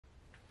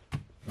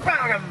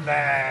Welcome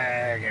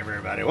back,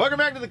 everybody. Welcome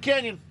back to the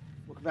Canyon.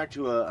 Welcome back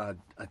to a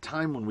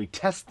time when we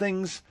test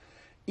things,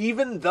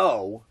 even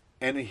though,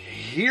 and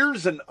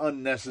here's an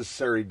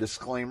unnecessary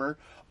disclaimer,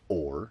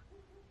 or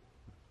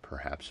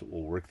perhaps it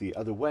will work the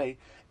other way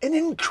and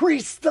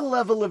increase the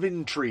level of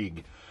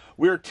intrigue.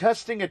 We're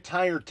testing a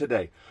tire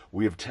today.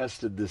 We have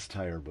tested this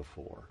tire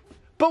before,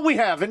 but we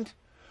haven't.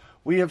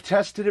 We have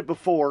tested it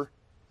before,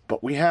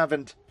 but we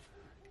haven't.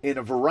 In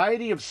a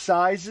variety of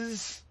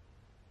sizes.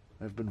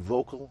 I've been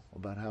vocal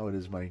about how it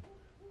is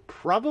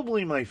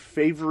probably my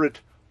favorite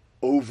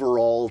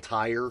overall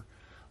tire.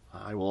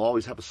 I will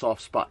always have a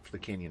soft spot for the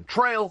Canyon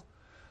Trail,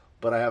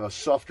 but I have a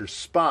softer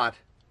spot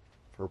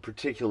for a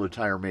particular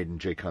tire made in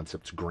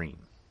JConcepts Green.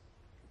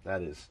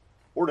 That is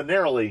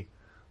ordinarily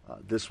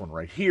this one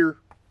right here,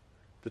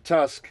 the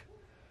Tusk.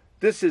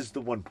 This is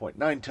the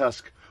 1.9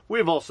 Tusk. We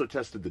have also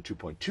tested the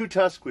 2.2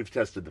 Tusk. We've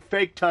tested the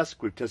fake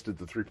Tusk. We've tested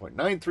the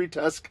 3.93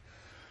 Tusk.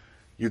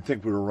 You'd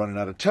think we were running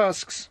out of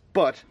Tusks,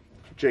 but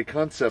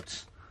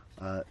JConcepts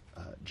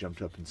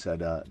jumped up and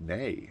said,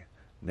 nay,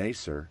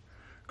 sir.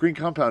 Green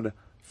compound,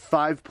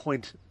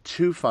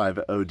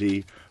 5.25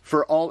 OD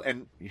for all,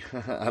 and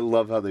I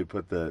love how they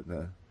put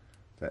the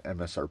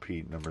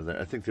MSRP number there.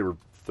 I think they were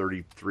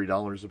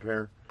 $33 a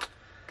pair.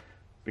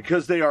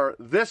 Because they are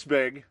this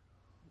big,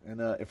 and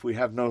if we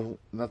have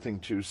nothing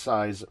to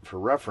size for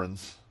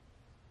reference,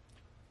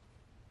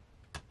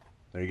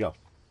 there you go.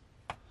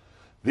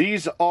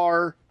 These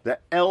are the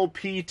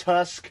LP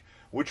Tusk,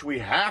 which we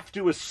have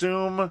to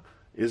assume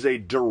is a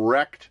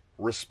direct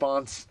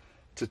response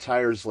to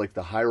tires like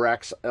the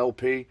Hyrax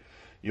LP.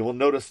 You will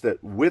notice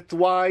that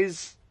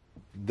width-wise,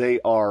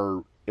 they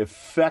are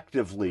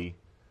effectively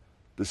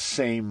the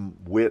same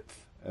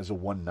width as a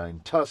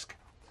 1.9 Tusk.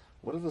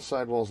 What are the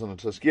sidewalls on a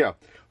Tusk? Yeah,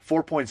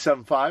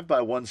 4.75 by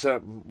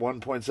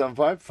 1.75,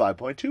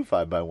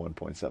 5.25 by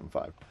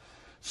 1.75.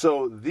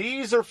 So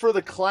these are for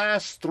the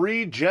Class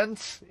 3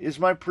 gents, is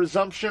my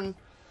presumption.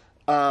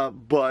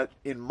 But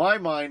in my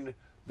mind,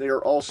 they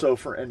are also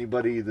for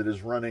anybody that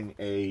is running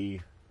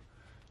a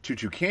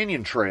 2.2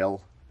 Canyon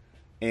Trail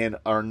and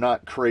are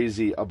not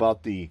crazy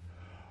about the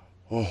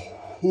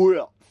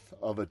width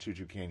of a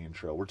 2.2 Canyon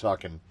Trail. We're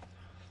talking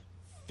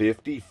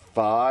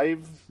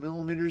 55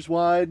 millimeters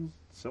wide,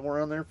 somewhere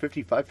around there,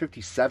 55,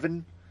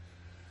 57.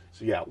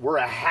 So yeah, we're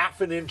a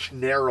half an inch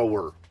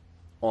narrower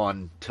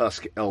on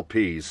Tusk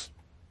LPs.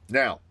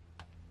 Now,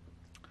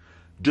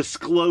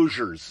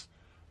 disclosures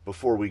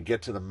before we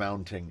get to the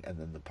mounting and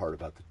then the part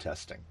about the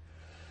testing.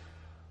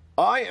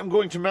 I am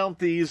going to mount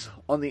these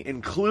on the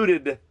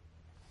included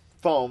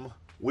foam,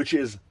 which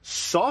is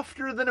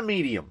softer than a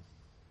medium.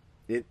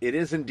 It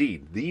is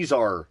indeed. These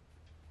are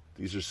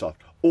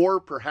soft. Or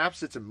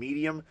perhaps it's a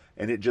medium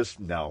and it's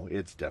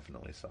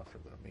definitely softer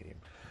than a medium.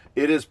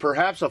 It is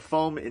perhaps a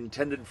foam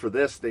intended for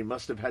this. They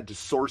must have had to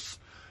source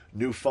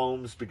new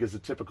foams because the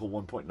typical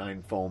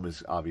 1.9 foam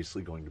is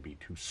obviously going to be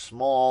too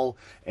small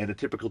and a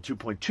typical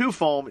 2.2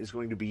 foam is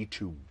going to be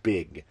too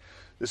big.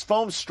 This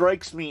foam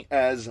strikes me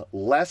as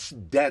less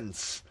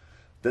dense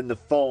than the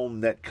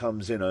foam that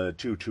comes in a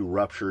 2.2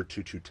 Rupture,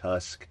 2.2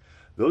 Tusk.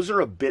 Those are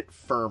a bit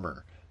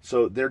firmer.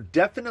 So they're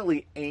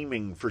definitely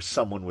aiming for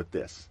someone with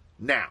this.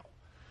 Now,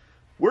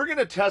 we're going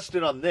to test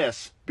it on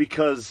this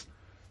because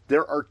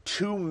there are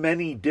too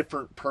many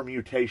different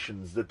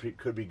permutations that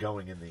could be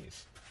going in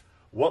these.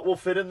 What will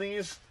fit in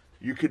these?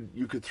 You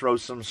could throw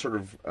some sort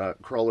of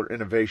crawler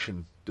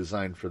innovation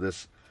design for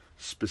this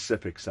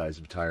specific size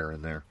of tire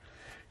in there.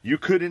 You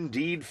could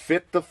indeed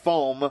fit the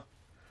foam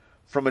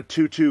from a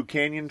 2.2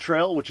 Canyon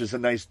Trail, which is a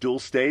nice dual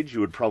stage. You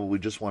would probably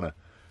just want to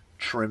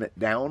trim it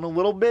down a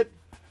little bit.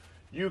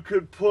 You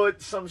could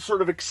put some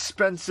sort of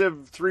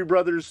expensive Three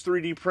Brothers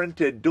 3D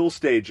printed dual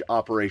stage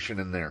operation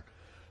in there.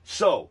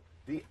 So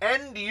the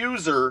end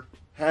user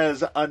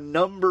has a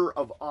number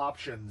of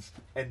options,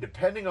 and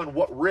depending on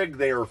what rig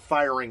they are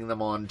firing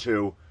them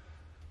onto,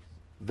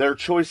 their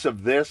choice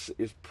of this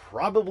is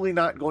probably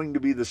not going to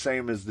be the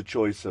same as the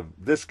choice of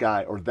this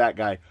guy or that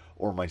guy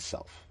or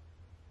myself.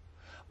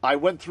 I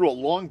went through a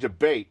long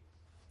debate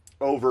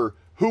over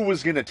who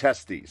was going to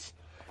test these.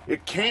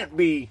 It can't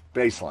be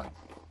Baseline.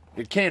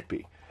 It can't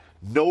be.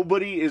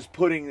 Nobody is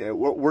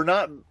we're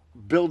not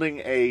building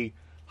a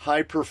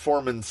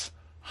high-performance,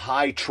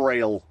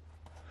 high-trail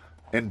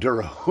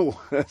Enduro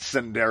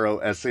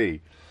Sendero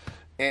SE.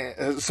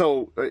 And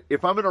so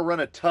if I'm going to run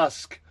a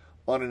Tusk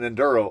on an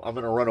Enduro, I'm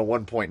going to run a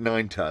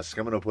 1.9 Tusk.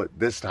 I'm going to put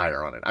this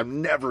tire on it.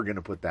 I'm never going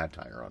to put that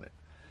tire on it.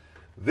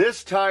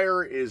 This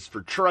tire is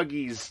for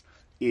truggies,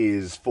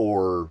 is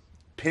for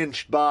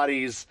pinched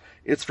bodies.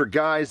 It's for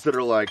guys that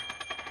are like,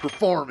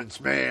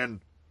 performance,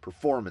 man.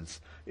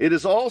 Performance. It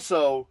is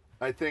also,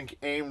 I think,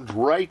 aimed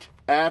right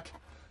at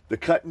the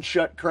cut and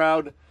shut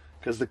crowd,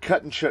 because the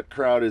cut and shut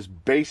crowd is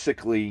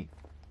basically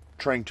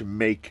trying to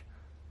make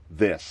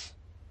this.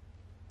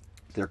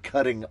 They're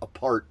cutting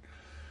apart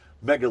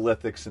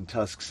megalithics and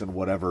tusks and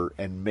whatever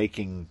and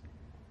making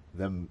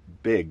them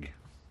big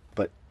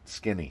but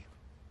skinny.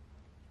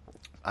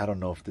 I don't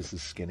know if this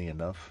is skinny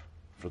enough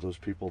for those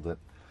people that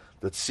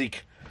that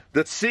seek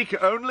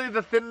only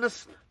the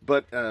thinness.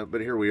 But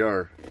here we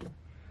are.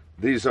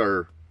 These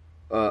are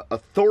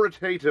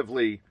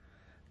authoritatively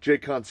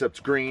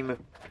JConcepts green,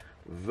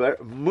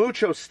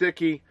 mucho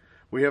sticky.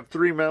 We have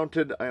 3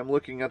 mounted. I am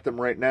looking at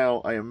them right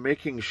now. I am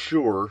making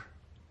sure.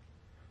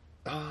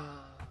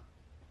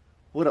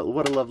 What a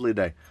lovely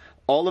day.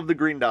 All of the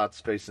green dots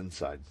face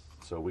inside.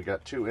 So we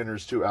got 2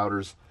 inners, 2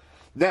 outers.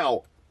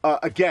 Now,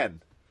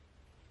 again,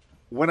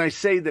 when I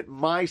say that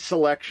my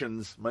selection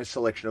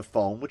of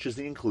foam, which is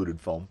the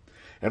included foam,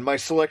 and my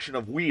selection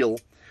of wheel,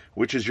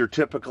 which is your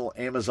typical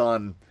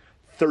Amazon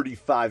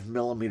 35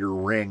 millimeter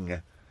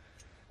ring,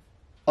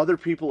 other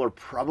people are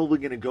probably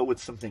going to go with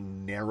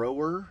something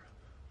narrower,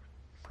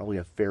 probably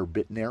a fair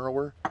bit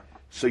narrower.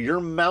 So your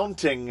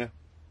mounting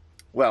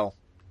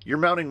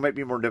might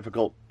be more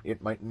difficult.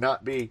 It might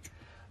not be.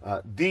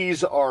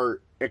 These are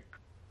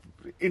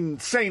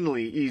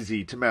insanely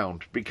easy to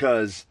mount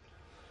because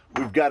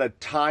we've got a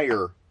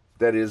tire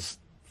that is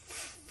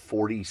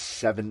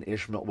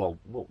 47-ish, well,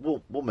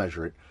 we'll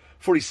measure it,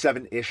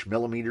 47-ish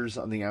millimeters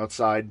on the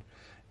outside,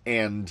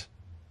 and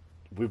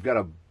we've got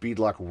a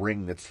beadlock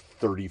ring that's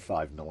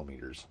 35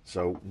 millimeters.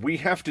 So we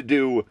have to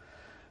do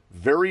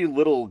very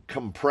little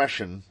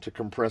compression to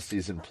compress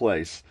these in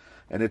place,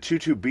 and a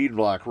 2-2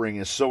 beadlock ring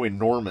is so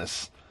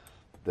enormous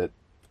that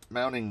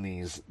mounting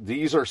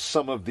these are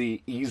some of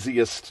the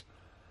easiest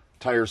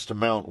tires to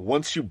mount.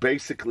 Once you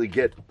basically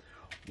get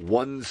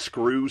one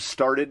screw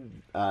started,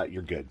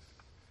 you're good.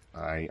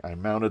 I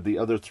mounted the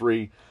other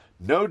 3.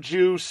 No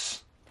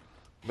juice,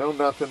 no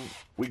nothing.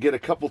 We get a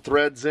couple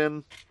threads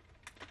in,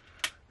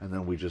 and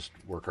then we just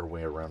work our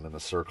way around in a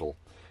circle.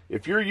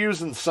 If you're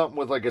using something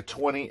with like a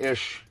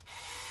 20-ish,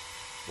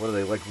 what are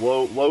they, like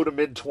low to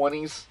mid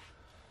 20s,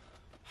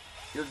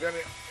 you're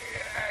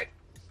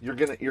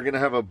gonna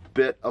have a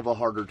bit of a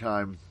harder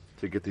time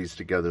to get these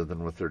together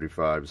than with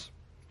 35s.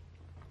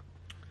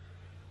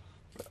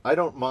 I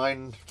don't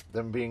mind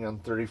them being on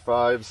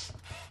 35s.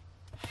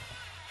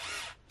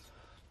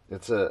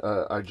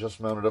 I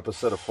just mounted up a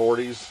set of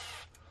 40s,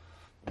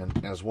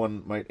 and as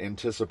one might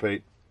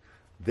anticipate,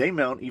 they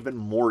mount even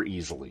more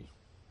easily.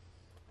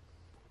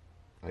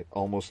 I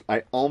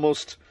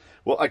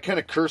kind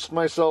of cursed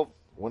myself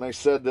when I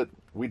said that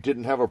we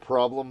didn't have a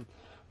problem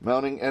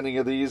mounting any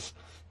of these,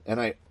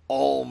 and I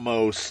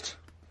almost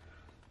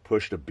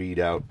pushed a bead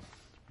out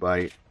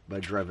by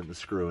driving the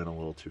screw in a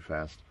little too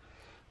fast.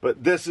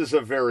 But this is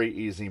a very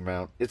easy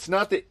mount. It's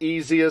not the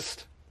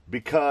easiest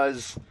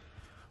because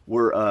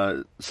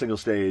we're single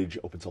stage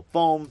open cell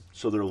foam,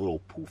 so they're a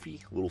little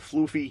poofy, a little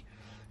floofy.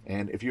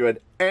 And if you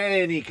had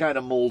any kind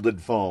of molded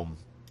foam,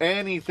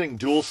 anything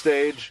dual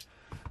stage,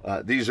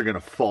 these are going to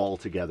fall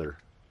together.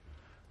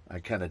 I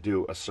kind of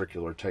do a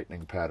circular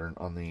tightening pattern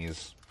on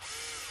these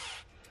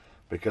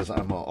because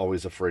I'm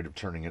always afraid of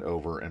turning it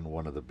over and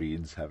one of the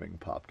beads having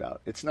popped out.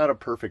 It's not a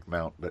perfect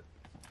mount, but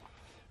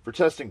for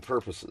testing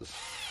purposes,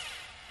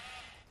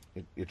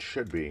 it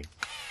should be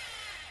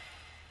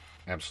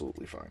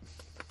absolutely fine.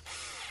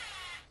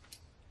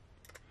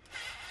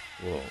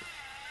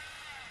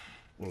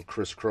 Little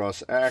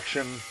crisscross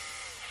action,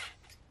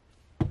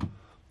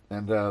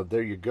 and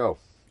there you go.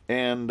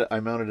 And I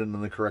mounted it in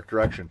the correct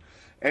direction,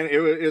 and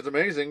it's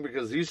amazing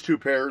because these 2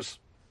 pairs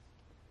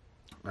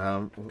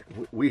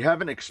we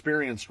haven't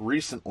experienced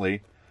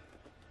recently.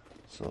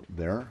 So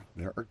there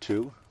are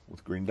 2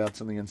 with green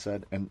dots on the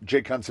inside, and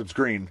JConcepts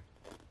green.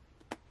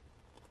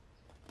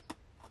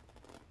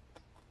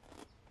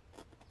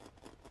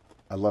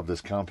 I love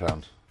this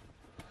compound.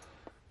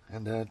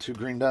 And 2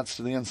 green dots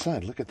to the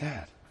inside. Look at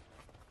that.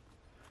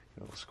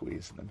 A little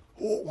squeeze, and then,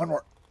 oh, one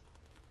more.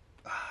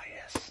 Ah,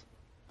 yes.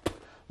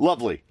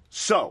 Lovely.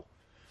 So,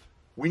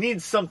 we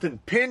need something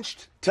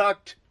pinched,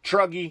 tucked,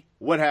 truggy,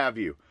 what have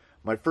you.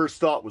 My first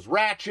thought was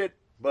Ratchet,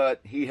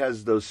 but he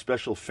has those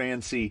special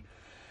fancy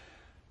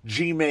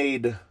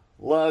G-made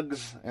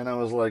lugs, and I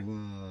was like, I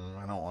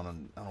don't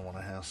want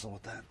to hassle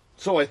with that.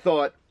 So I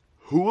thought,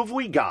 who have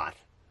we got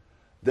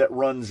that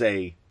runs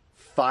a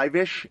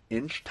 5-ish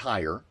inch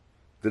tire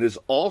that is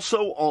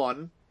also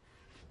on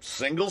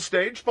single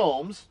stage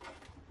foams,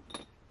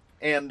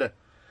 and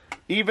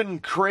even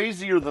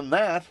crazier than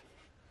that,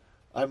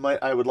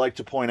 I would like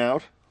to point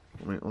out,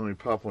 let me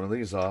pop one of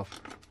these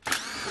off.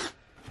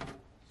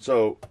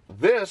 So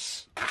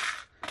this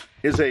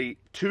is a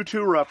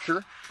 2-2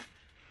 rupture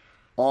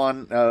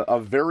on a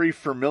very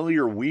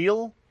familiar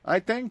wheel, I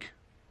think.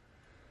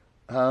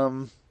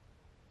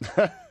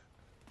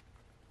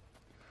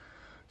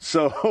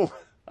 So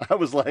I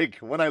was like,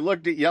 when I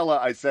looked at Yella,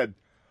 I said,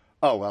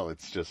 oh, well,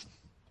 it's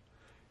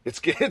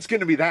going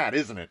to be that,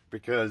 isn't it?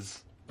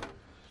 Because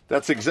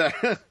that's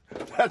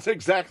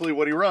exactly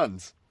what he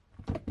runs.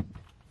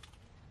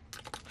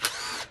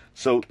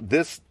 So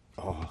this,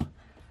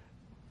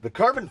 the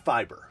carbon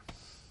fiber,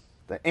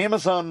 the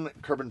Amazon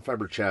carbon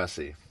fiber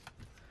chassis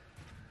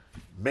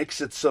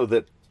makes it so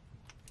that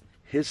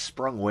his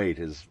sprung weight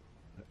is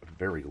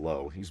very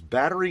low. He's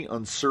battery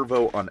on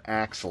servo on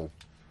axle,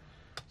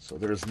 so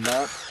there's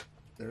not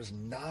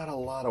a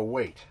lot of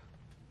weight.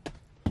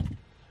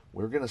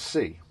 We're going to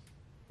see.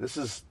 This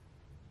is...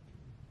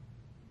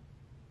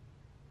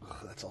 Oh,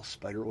 that's all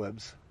spider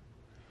webs.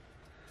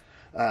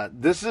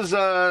 This is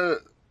a...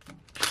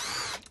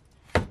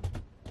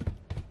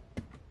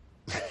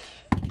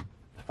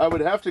 I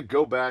would have to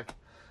go back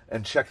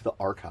and check the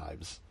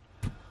archives.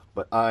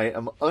 But I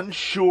am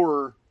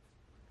unsure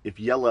if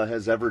Yella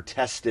has ever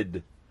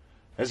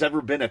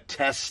been a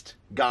test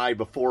guy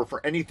before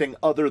for anything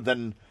other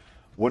than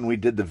when we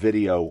did the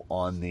video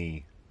on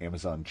the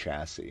Amazon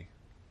chassis.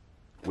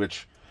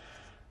 Which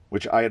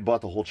I had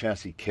bought the whole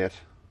chassis kit.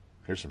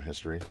 Here's some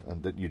history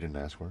that you didn't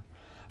ask for.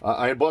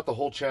 I had bought the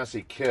whole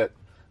chassis kit,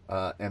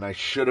 and I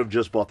should have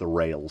just bought the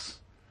rails.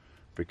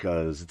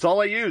 Because it's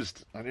all I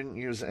used. I didn't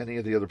use any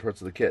of the other parts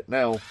of the kit.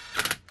 Now,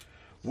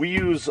 we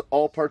use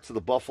all parts of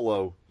the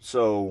Buffalo,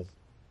 so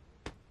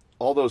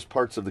all those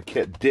parts of the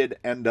kit did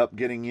end up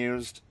getting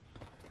used.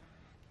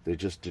 They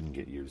just didn't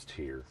get used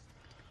here.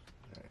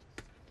 All right.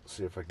 Let's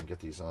see if I can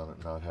get these on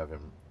and not have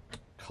him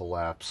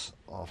collapse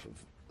off of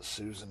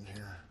Susan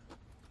here.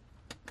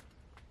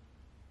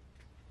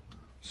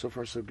 So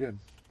far, so good.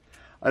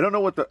 I don't know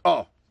what the...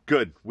 Oh,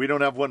 good. We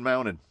don't have one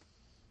mounted.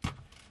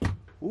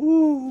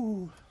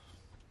 Woo!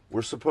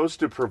 We're supposed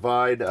to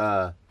provide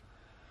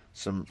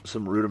some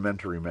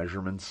rudimentary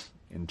measurements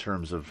in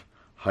terms of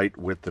height,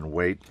 width, and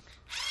weight.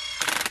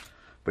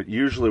 But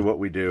usually what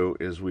we do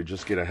is we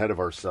just get ahead of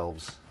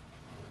ourselves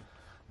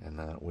and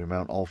we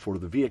mount all four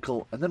of the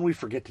vehicle, and then we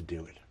forget to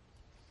do it.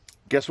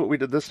 Guess what we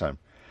did this time?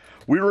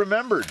 We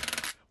remembered.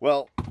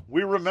 Well,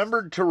 we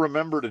remembered to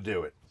remember to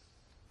do it.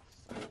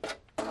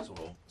 So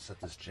we'll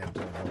set this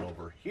gentleman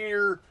over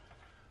here.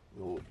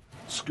 We'll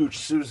scooch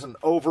Susan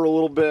over a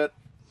little bit.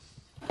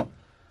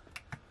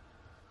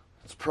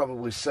 It's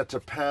probably set to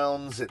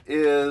pounds. It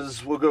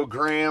is. We'll go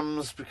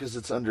grams because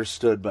it's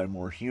understood by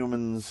more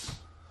humans.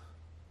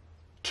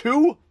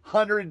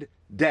 200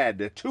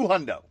 dead.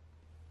 200.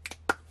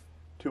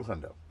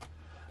 200.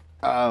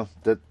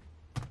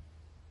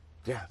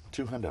 Yeah,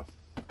 200.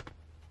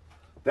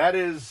 That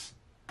is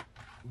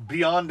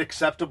beyond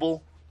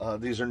acceptable.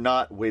 These are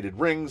not weighted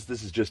rings.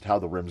 This is just how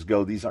the rims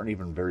go. These aren't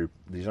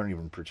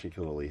even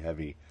particularly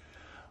heavy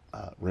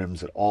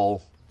rims at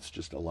all. It's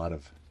just a lot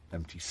of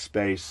empty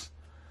space.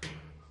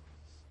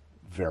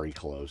 Very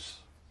close.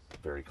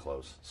 Very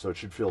close. So it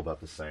should feel about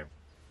the same.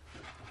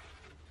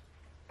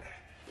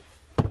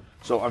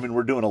 So, I mean,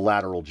 we're doing a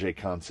lateral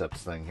JConcepts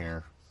thing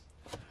here.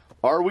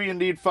 Are we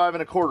indeed 5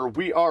 1/4?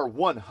 We are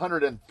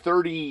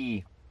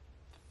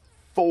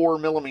 134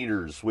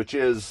 millimeters, which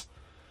is,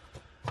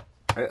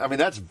 I mean,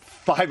 that's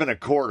 5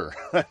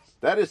 1/4.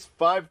 That is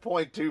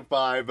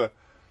 5.25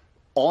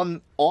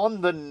 on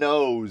the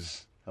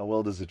nose. How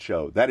well does it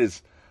show? That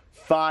is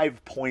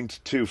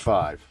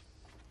 5.25.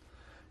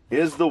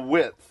 Is the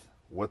width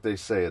what they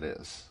say it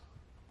is?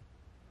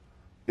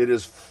 It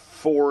is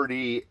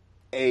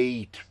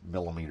 48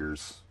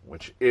 millimeters,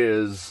 which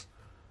is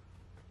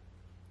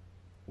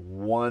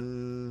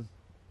 1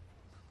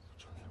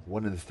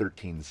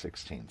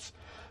 13/16.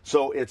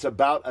 So it's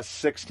about a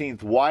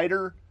 1/16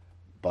 wider,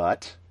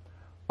 but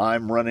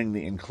I'm running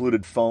the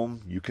included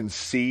foam. You can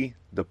see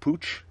the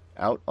pooch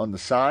out on the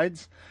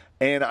sides,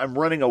 and I'm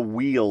running a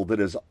wheel that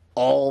is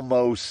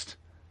almost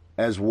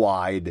as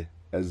wide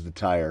as the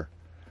tire.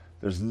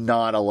 There's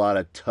not a lot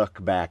of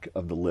tuck back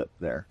of the lip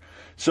there.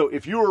 So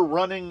if you were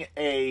running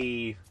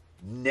a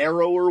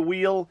narrower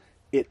wheel,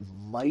 it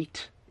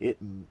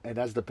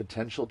has the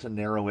potential to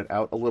narrow it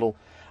out a little.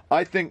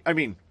 I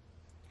mean,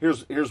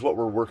 here's what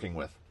we're working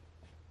with.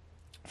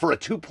 For a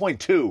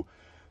 2.2,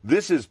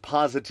 this is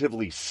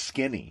positively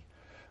skinny.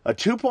 A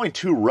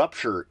 2.2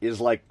 rupture is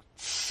like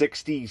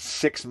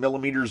 66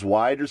 millimeters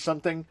wide or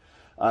something.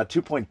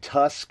 2.0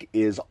 Tusk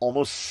is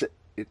almost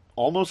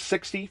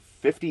 60,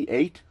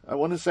 58, I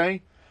want to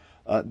say.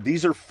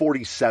 These are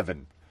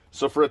 47.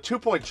 So for a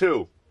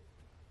 2.2,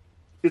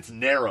 it's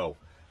narrow.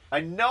 I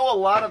know a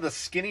lot of the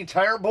skinny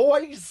tire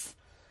boys,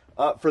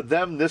 for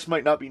them, this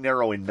might not be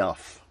narrow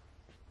enough.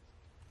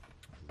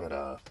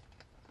 But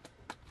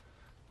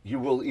you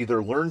will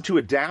either learn to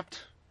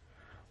adapt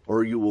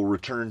or you will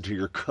return to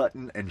your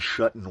cutting and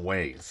shutting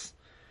ways.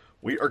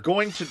 We are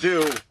going to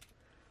do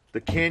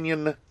the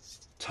Canyon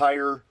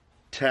Tire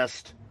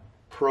Test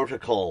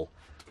Protocol.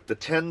 The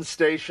 10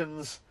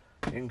 stations,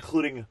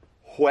 including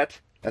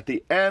wet at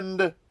the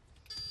end.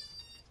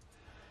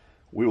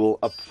 We will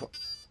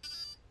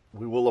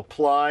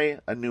apply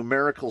a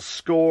numerical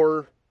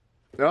score.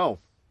 No.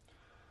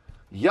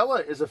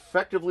 Yella is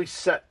effectively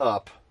set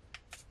up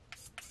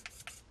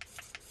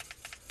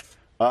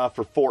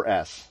for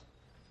 4S.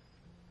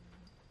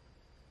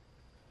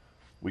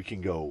 We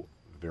can go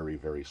very,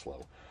 very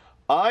slow.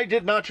 I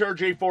did not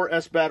charge a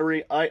 4S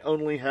battery. I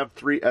only have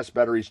 3S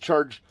batteries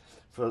charged.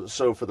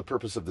 So for the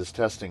purpose of this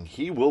testing,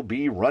 he will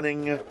be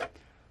running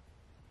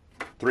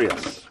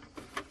 3S,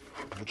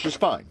 which is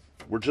fine.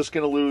 We're just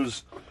going to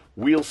lose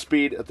wheel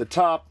speed at the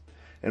top,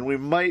 and we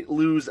might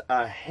lose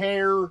a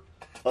hair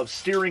of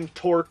steering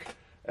torque,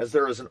 as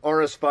there is an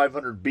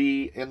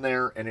RS500B in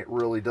there, and it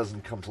really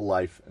doesn't come to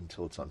life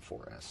until it's on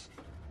 4S.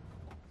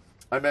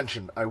 I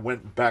mentioned I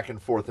went back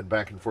and forth,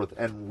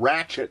 and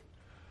Ratchet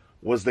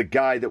was the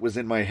guy that was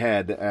in my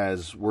head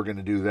as we're going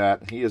to do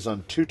that. He is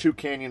on 2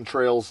 Canyon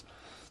trails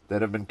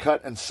that have been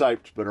cut and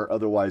siped but are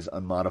otherwise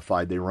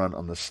unmodified. They run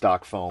on the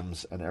stock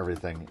foams and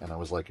everything. And I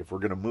was like, if we're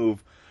going to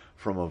move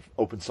from an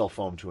open cell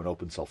foam to an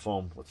open cell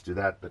foam, let's do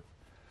that. But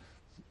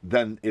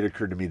then it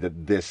occurred to me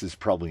that this is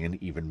probably an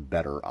even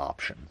better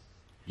option.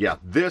 Yeah,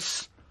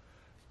 this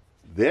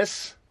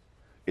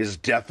is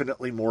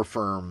definitely more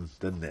firm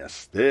than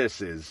this.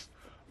 This is,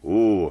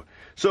 ooh.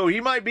 So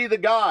he might be the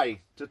guy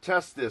to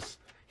test this.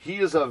 He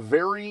is a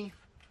very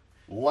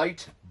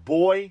light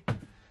boy.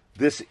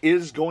 This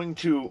is going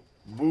to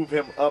move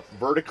him up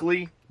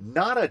vertically.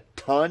 Not a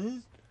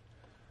ton.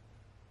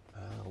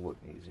 Look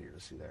easier to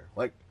see there.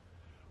 Like,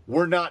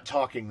 we're not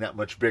talking that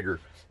much bigger.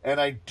 And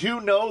I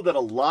do know that a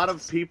lot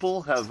of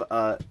people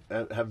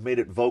have made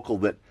it vocal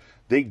that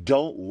they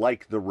don't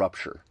like the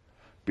Rupture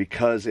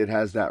because it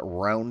has that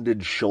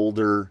rounded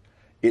shoulder.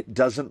 It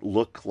doesn't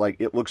look like,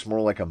 it looks more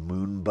like a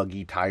moon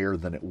buggy tire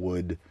than it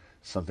would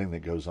something that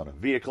goes on a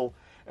vehicle.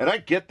 And I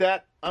get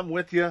that. I'm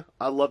with you.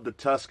 I love the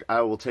Tusk.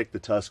 I will take the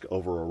Tusk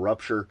over a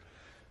Rupture.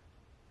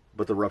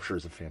 But the Rupture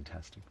is a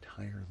fantastic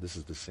tire. This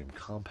is the same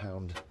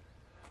compound.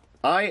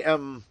 I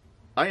am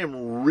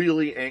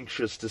really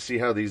anxious to see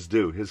how these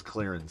do. His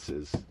clearance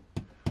is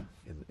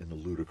in the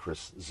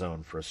ludicrous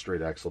zone for a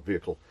straight axle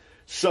vehicle.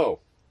 So,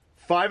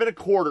 5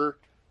 1/4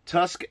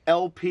 Tusk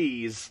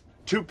LPs,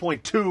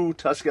 2.2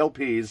 Tusk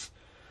LPs.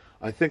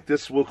 I think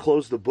this will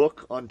close the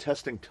book on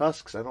testing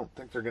Tusks. I don't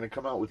think they're going to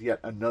come out with yet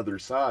another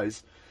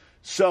size.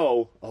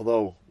 So,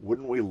 although,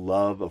 wouldn't we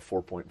love a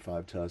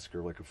 4.5 Tusk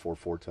or like a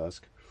 4.4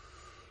 Tusk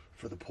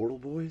for the Portal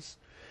Boys?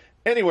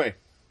 Anyway,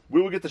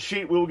 we will get the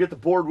sheet, we will get the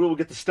board, we will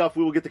get the stuff,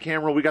 we will get the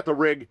camera, we got the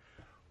rig.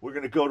 We're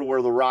going to go to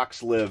where the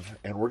rocks live,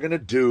 and we're going to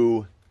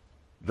do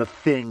the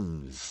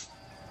things.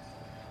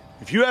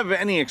 If you have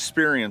any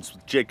experience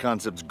with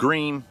JConcepts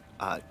Green,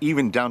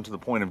 even down to the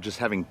point of just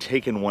having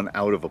taken one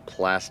out of a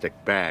plastic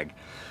bag,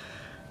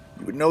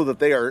 you would know that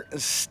they are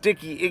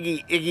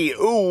sticky, iggy,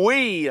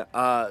 ooh-wee,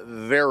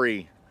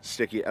 very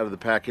sticky out of the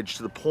package,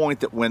 to the point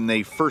that when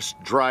they first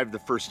drive the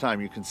first time,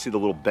 you can see the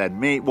little bed.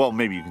 Well,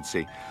 maybe you can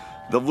see.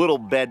 The little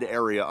bed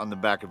area on the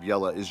back of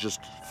Yella is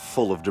just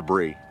full of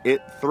debris.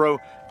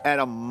 At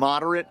a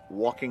moderate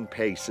walking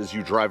pace as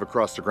you drive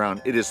across the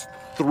ground, it is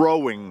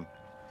throwing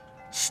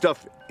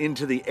stuff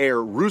into the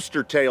air,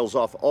 rooster tails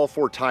off all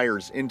 4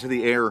 tires into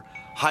the air,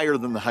 higher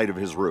than the height of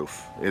his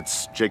roof.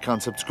 It's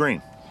JConcepts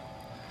Green.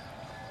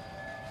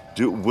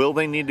 Will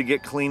they need to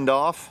get cleaned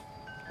off?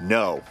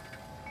 No.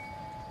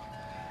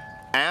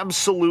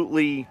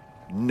 Absolutely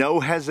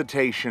no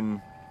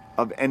hesitation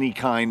of any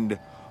kind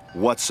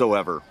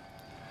whatsoever.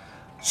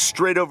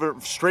 Straight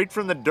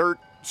from the dirt,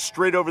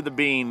 straight over the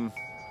bean.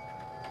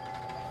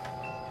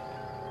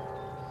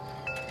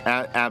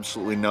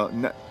 Absolutely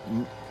no,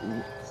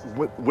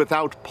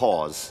 without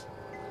pause.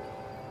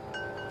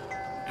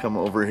 Come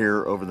over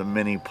here, over the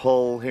mini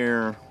pull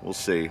here. We'll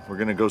see. We're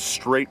gonna go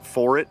straight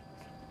for it.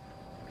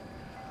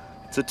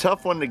 It's a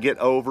tough one to get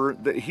over.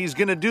 He's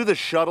gonna do the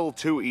shuttle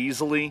too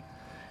easily.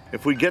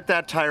 If we get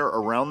that tire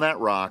around that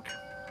rock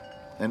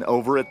and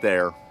over it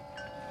there,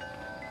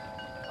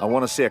 I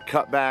want to see a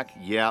cutback.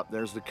 Yeah,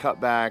 there's the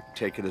cutback.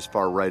 Take it as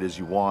far right as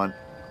you want.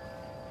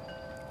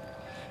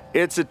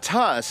 It's a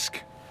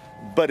Tusk,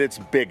 but it's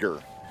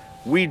bigger.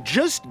 We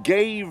just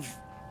gave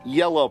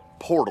Yella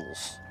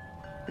portals,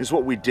 is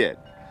what we did.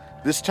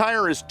 This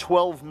tire is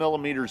 12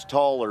 millimeters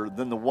taller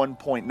than the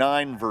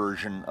 1.9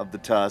 version of the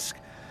Tusk,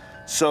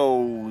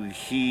 so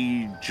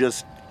he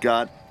just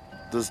got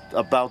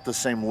about the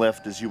same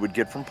lift as you would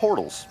get from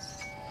portals.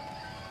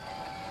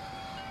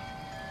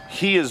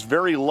 He is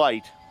very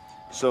light,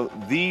 so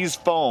these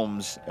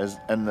foams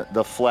and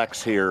the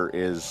flex here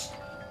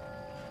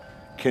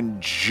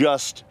can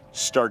just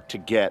start to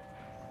get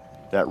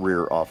that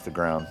rear off the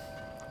ground.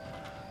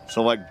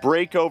 So like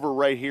breakover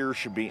right here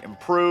should be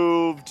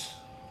improved.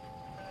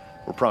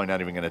 We're probably not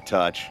even going to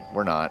touch.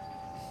 We're not.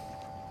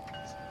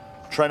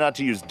 Try not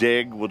to use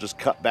dig. We'll just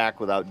cut back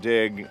without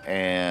dig,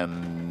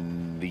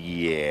 and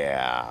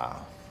yeah.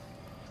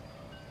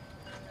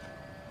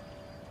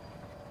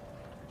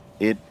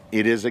 It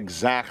is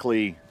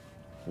exactly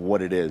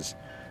what it is.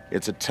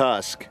 It's a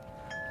Tusk,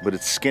 but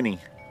it's skinny,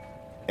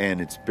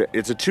 and it's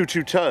a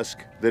 2.2 Tusk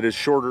that is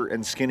shorter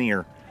and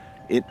skinnier.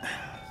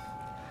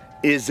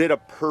 Is it a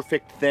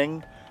perfect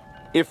thing?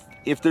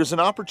 If there's an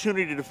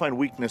opportunity to find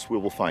weakness, we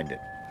will find it.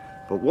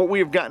 But what we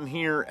have gotten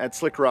here at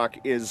Slick Rock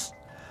is,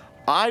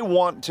 I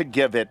want to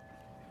give it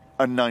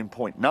a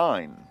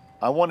 9.9.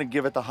 I want to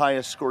give it the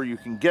highest score you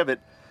can give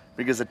it,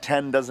 because a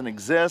 10 doesn't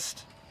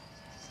exist.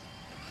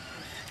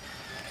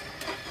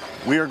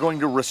 We are going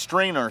to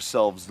restrain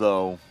ourselves,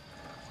 though.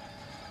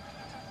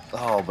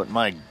 Oh, but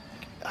my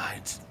God,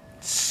 it's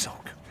so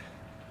good.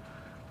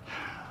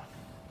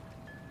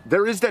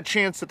 There is that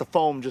chance that the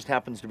foam just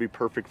happens to be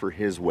perfect for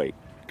his weight,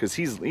 because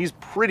he's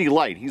pretty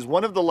light. He's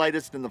one of the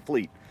lightest in the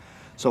fleet.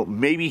 So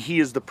maybe he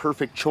is the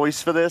perfect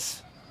choice for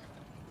this.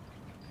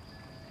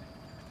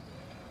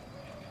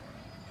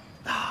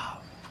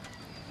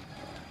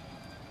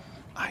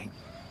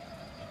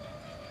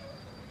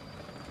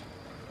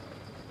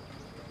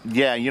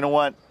 Yeah, you know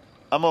what?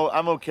 I'm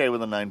okay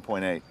with a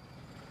 9.8.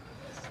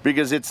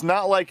 Because it's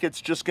not like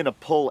it's just going to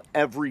pull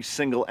every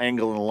single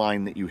angle in the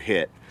line that you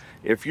hit.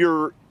 If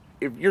you're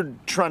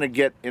trying to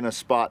get in a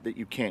spot that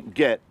you can't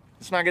get,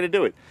 it's not going to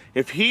do it.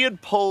 If he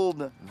had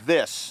pulled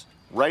this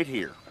right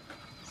here,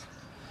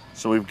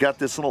 so we've got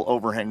this little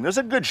overhang. There's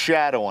a good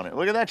shadow on it.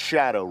 Look at that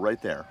shadow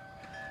right there.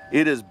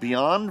 It is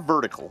beyond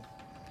vertical.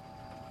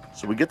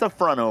 So we get the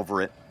front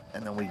over it,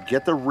 and then we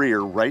get the rear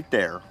right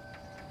there.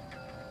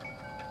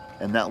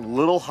 And that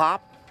little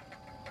hop,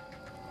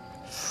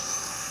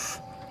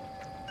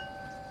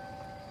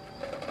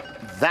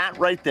 that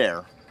right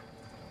there,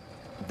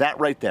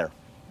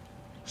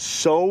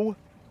 so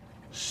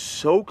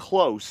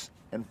close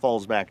and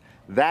falls back.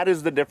 That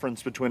is the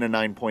difference between a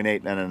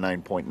 9.8 and a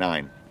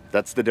 9.9.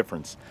 That's the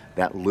difference,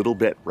 that little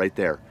bit right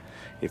there.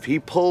 If he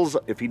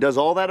does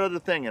all that other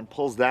thing and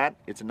pulls that,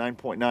 it's a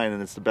 9.9,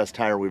 and it's the best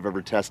tire we've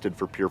ever tested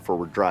for pure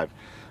forward drive.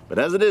 But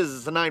as it is,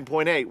 it's a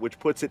 9.8, which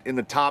puts it in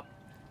the top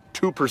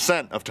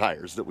 2% of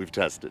tires that we've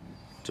tested.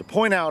 To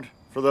point out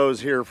for those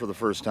here for the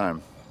first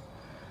time,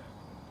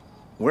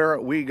 where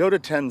we go to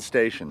 10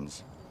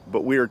 stations,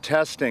 but we are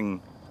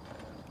testing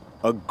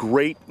a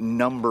great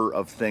number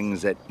of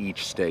things at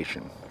each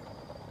station.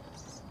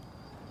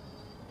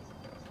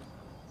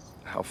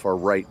 How far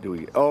right do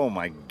we, oh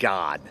my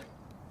God.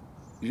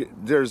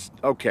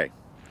 Okay.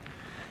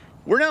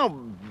 We're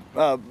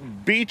now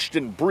beached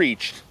and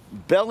breached,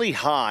 belly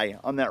high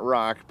on that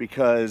rock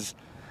because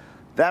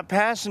that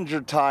passenger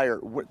tire,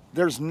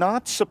 there's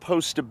not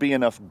supposed to be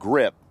enough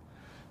grip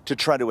to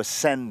try to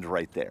ascend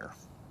right there.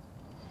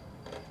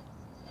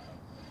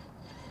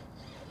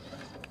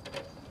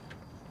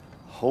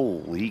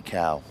 Holy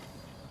cow.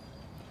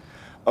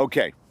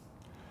 Okay.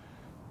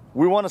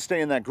 We want to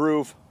stay in that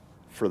groove.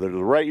 Further to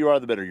the right you are,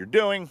 the better you're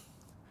doing.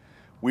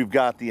 We've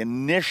got the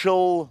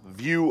initial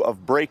view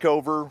of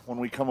breakover. When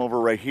we come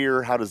over right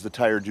here, how does the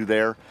tire do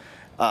there?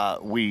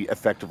 We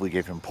effectively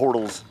gave him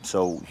portals,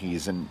 so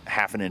he's in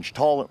half an inch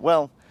taller.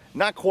 Well,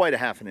 not quite a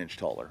half an inch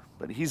taller,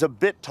 but he's a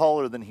bit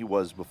taller than he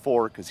was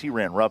before because he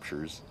ran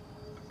ruptures.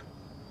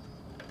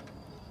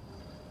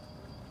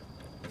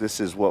 This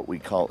is what we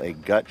call a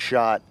gut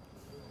shot.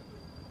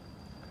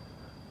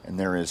 And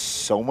there is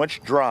so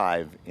much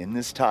drive in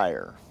this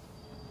tire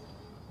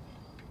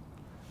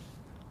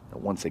that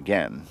once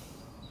again,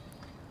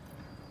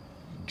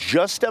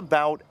 just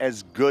about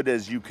as good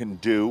as you can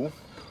do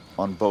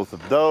on both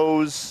of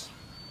those.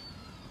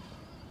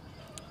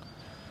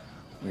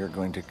 We are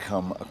going to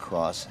come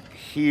across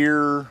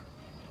here.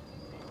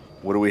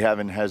 What do we have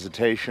in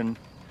hesitation?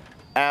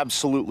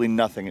 Absolutely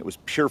nothing. It was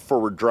pure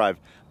forward drive.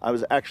 I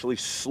was actually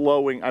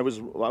slowing. I was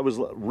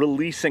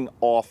releasing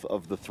off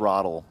of the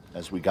throttle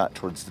as we got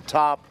towards the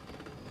top.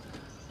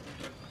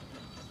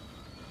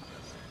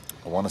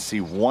 I want to see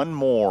one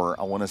more.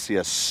 I want to see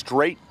a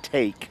straight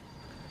take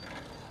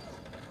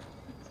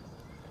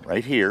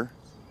right here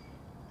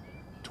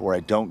to where I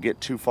don't get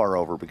too far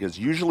over, because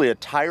usually a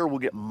tire will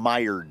get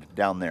mired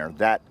down there.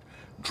 That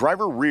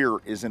driver rear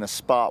is in a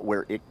spot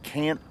where it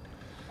can't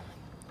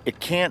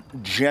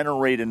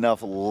generate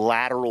enough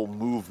lateral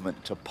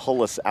movement to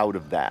pull us out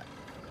of that.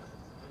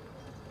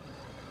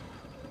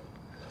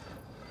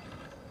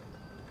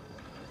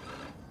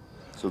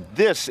 So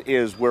this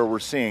is where we're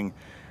seeing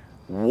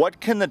what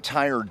can the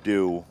tire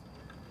do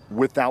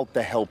without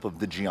the help of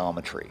the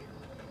geometry.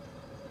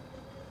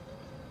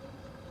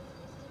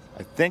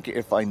 I think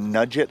if I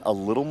nudge it a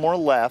little more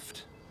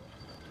left,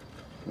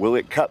 will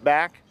it cut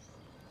back?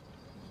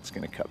 It's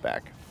going to cut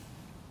back.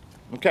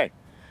 Okay.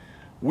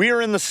 We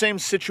are in the same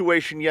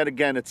situation yet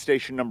again at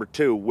station number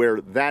 2, where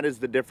that is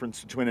the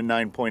difference between a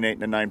 9.8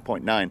 and a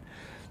 9.9.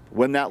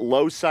 When that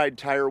low side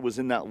tire was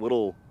in that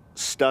little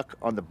stuck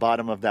on the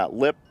bottom of that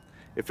lip,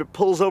 if it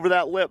pulls over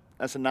that lip,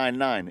 that's a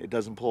 9.9. It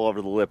doesn't pull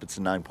over the lip, it's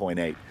a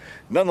 9.8.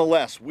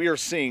 Nonetheless, we are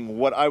seeing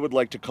what I would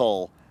like to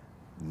call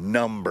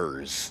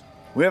numbers.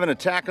 We have an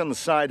attack on the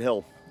side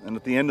hill, and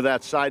at the end of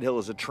that side hill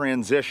is a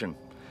transition.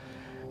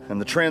 And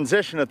the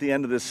transition at the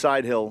end of this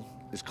side hill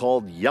is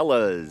called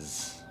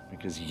Yella's,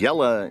 because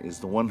Yella is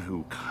the one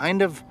who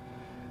kind of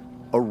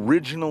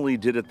originally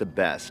did it the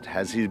best.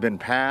 Has he been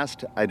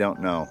passed? I don't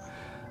know.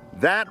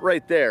 That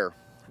right there,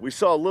 we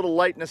saw a little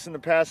lightness in the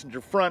passenger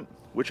front,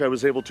 which I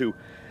was able to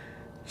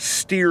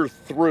steer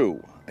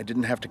through. I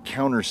didn't have to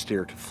counter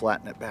steer to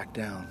flatten it back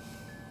down.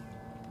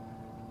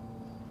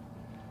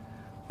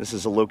 This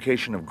is a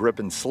location of grip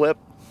and slip.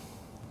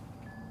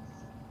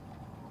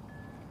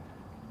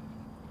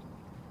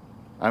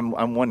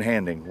 I'm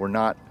one-handing.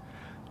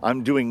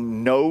 I'm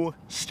doing no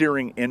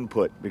steering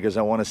input because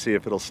I want to see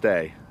if it'll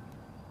stay.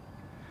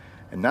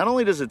 And not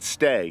only does it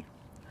stay,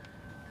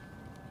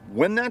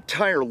 when that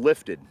tire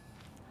lifted,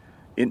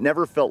 it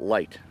never felt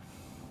light.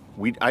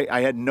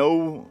 I had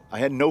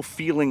no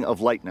feeling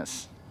of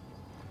lightness.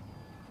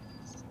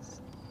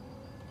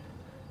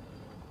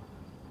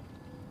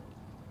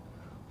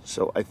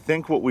 So I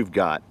think what we've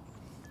got,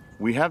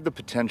 we have the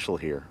potential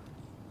here.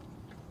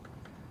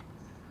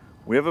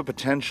 We have a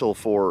potential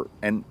for,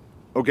 and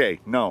okay,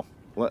 no.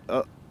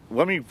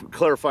 Let me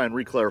clarify and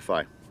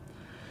re-clarify.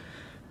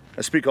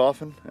 I speak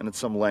often and at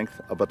some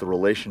length about the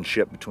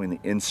relationship between the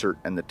insert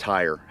and the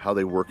tire, how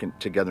they work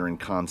together in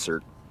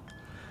concert.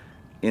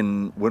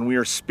 When we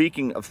are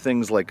speaking of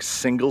things like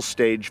single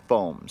stage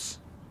foams,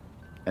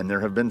 and there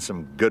have been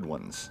some good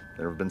ones,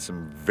 there have been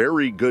some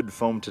very good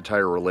foam to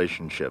tire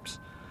relationships.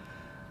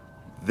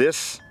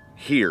 This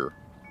here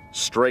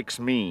strikes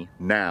me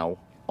now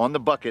on the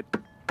bucket,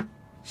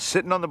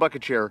 sitting on the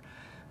bucket chair.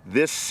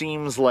 This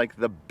seems like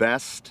the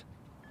best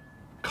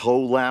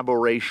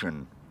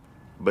collaboration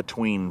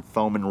between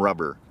foam and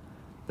rubber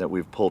that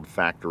we've pulled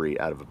factory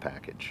out of a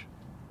package.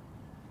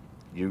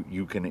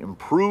 You can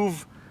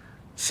improve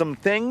some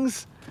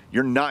things.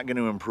 You're not going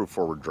to improve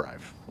forward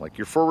drive. Like,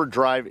 your forward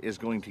drive is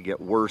going to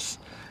get worse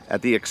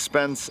at the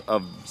expense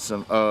of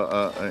some,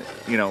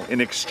 you know,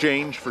 in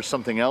exchange for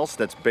something else.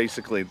 That's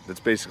basically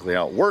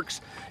how it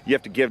works. You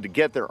have to give to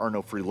get. There are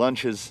no free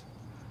lunches.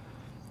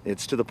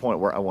 It's to the point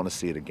where I want to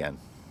see it again.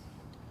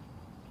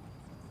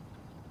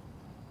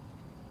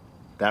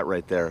 That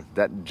right there,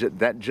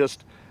 that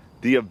just,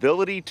 the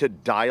ability to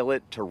dial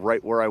it to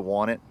right where I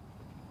want it.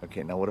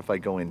 Okay, now what if I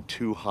go in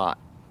too hot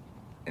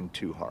and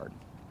too hard?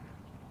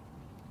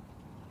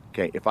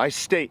 Okay, if I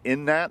stay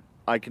in that,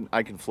 I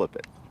can flip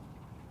it.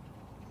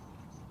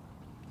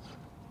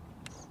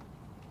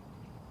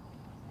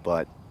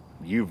 But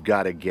you've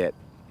got to get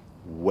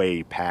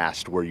way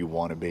past where you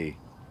want to be.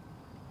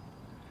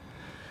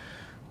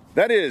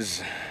 That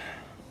is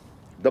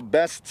the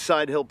best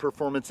side hill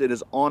performance. It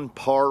is on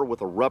par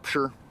with a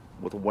rupture,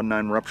 with a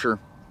 1.9 rupture.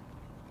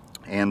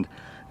 And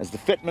as the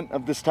fitment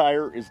of this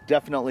tire is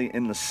definitely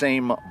in the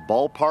same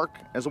ballpark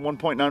as a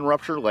 1.9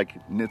 rupture, like,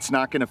 it's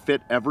not going to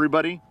fit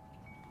everybody.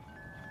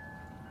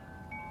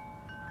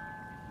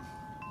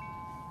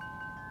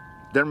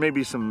 There may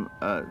be some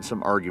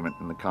argument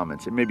in the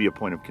comments. It may be a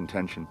point of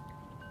contention.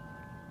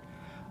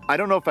 I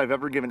don't know if I've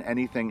ever given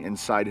anything in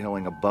side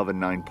hilling above a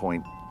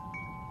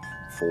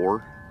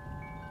 9.4.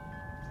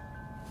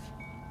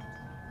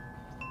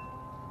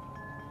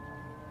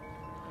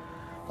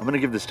 I'm going to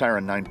give this tire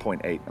a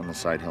 9.8 on the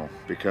side hill,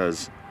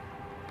 because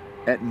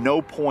at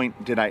no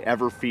point did I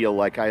ever feel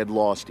like I had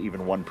lost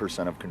even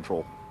 1% of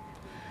control.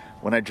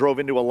 When I drove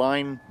into a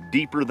line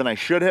deeper than I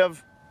should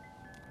have,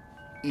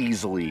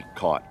 easily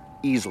caught.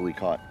 Easily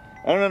caught.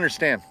 I don't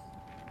understand.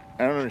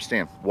 I don't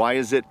understand. Why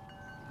is it?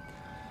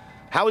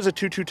 How is a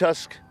 2.2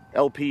 Tusk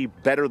LP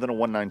better than a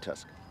 1.9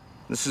 Tusk?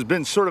 This has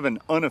been sort of an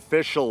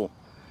unofficial,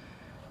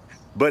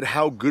 but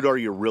how good are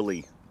you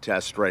really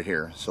test right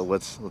here. So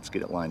let's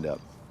get it lined up.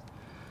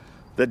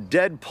 The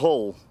dead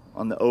pull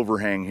on the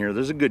overhang here,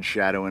 there's a good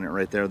shadow in it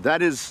right there.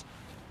 That is,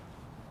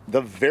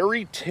 the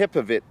very tip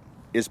of it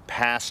is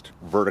past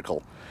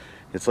vertical.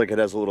 It's like it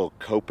has a little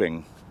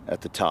coping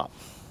at the top.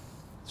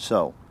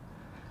 So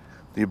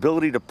the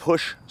ability to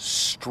push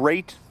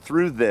straight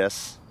through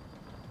this.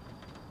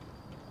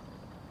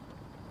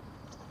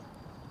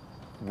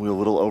 We a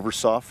little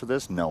oversoft for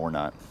this? No, we're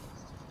not.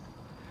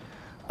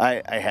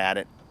 I had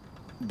it.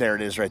 There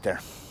it is right there.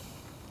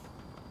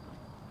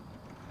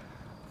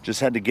 Just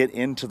had to get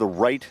into the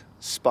right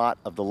spot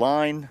of the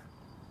line,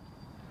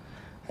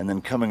 and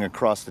then coming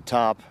across the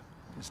top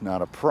is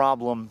not a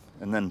problem.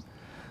 And then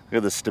look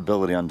at the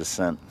stability on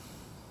descent.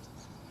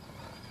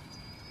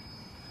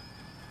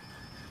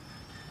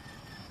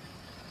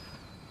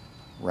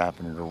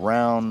 Wrapping it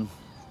around.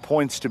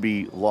 Points to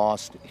be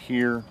lost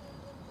here.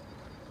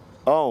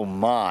 Oh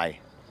my.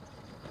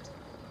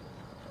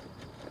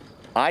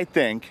 I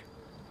think,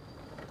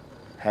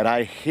 had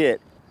I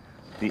hit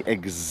the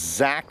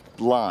exact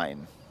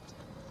line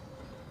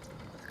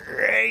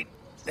right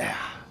there.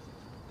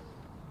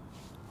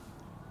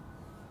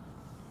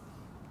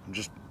 I'm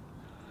just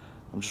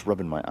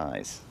rubbing my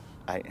eyes.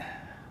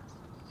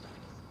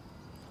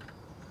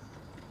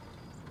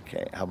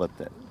 Okay, how about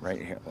that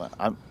right here?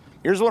 Well,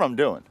 here's what I'm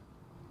doing.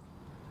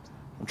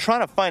 I'm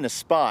trying to find a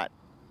spot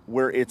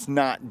where it's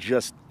not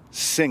just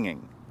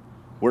singing,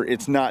 where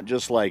it's not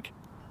just like,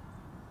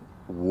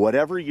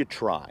 whatever you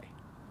try,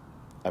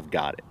 I've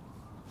got it.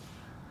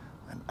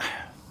 And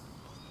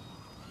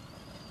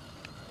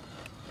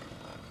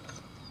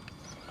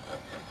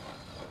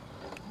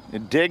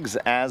it digs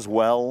as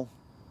well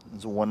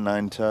as a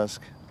 1.9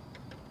 Tusk.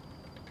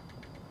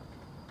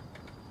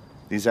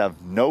 These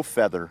have no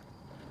feather.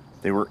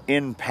 They were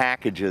in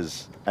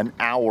packages an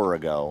hour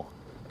ago.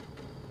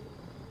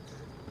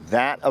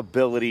 That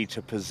ability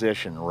to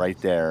position right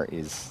there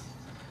is...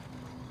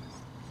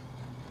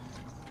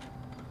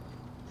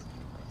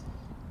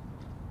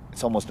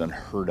 it's almost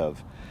unheard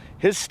of.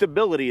 His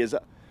stability is...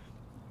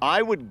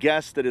 I would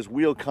guess that his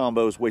wheel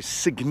combos weigh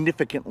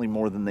significantly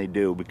more than they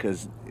do,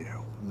 because,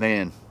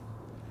 man...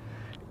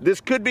 This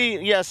could be,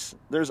 yes,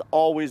 there's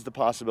always the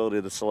possibility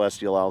the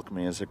celestial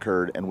alchemy has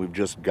occurred and we've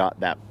just got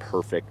that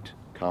perfect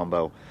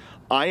combo.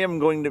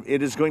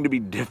 It is going to be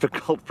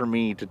difficult for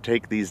me to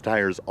take these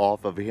tires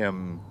off of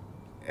him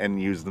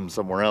and use them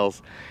somewhere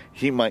else.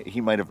 He might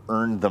have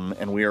earned them,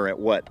 and we are at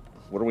what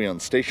are we on,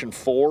 station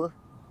 4?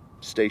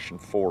 Station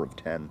 4 of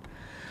 10.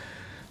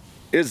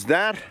 Is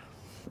that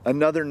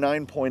another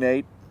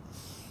 9.8?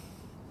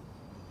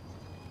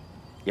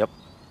 Yep.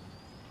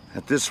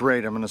 At this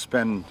rate, I'm going to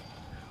spend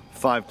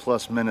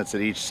 5+ minutes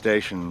at each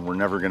station. We're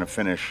never going to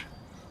finish.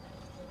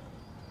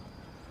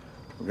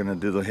 We're going to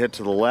do the hit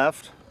to the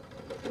left.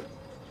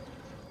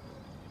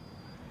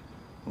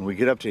 When we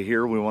get up to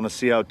here, we want to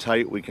see how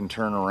tight we can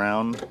turn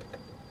around.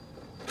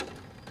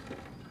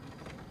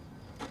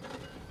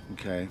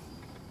 Okay.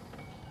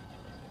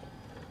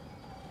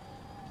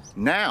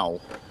 Now,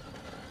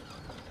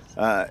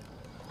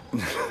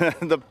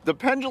 the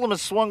pendulum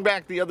has swung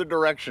back the other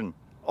direction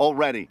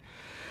already.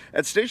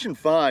 At station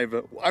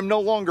 5, I'm no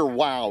longer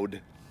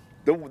wowed.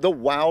 The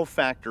wow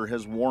factor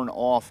has worn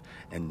off,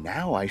 and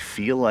now I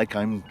feel like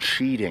I'm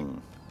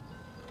cheating.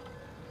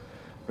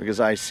 Because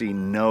I see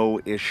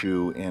no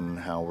issue in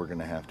how we're going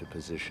to have to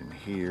position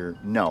here.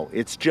 No,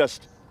 it's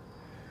just,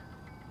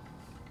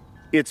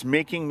 it's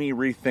making me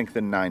rethink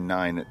the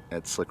 9.9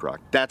 at Slick Rock.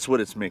 That's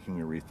what it's making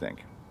me rethink.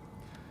 It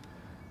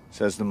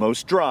says the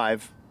most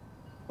drive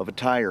of a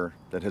tire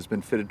that has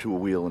been fitted to a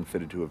wheel and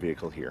fitted to a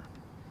vehicle here.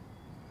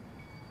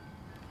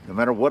 No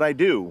matter what I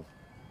do,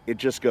 it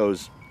just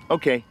goes,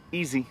 okay,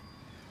 easy.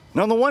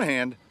 And on the one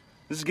hand,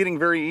 this is getting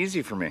very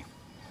easy for me.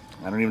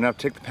 I don't even have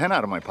to take the pen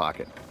out of my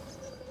pocket.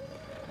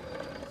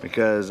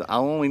 Because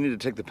I'll only need to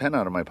take the pen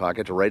out of my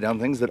pocket to write down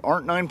things that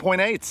aren't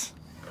 9.8s.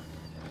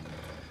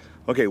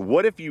 Okay,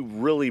 what if you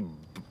really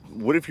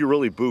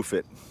boof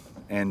it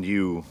and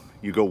you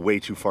go way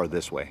too far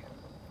this way?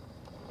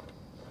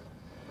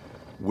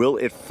 Will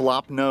it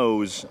flop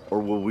nose, or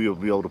will we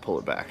be able to pull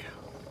it back?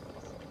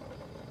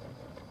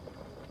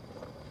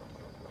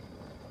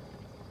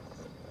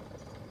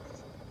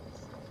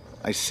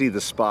 I see the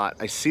spot.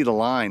 I see the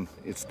line.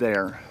 It's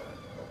there.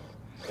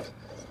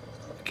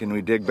 Can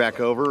we dig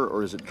back over,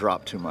 or is it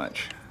dropped too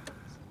much?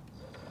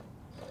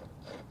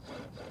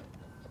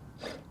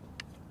 I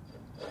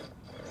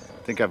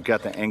think I've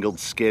got the angled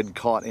skid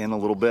caught in a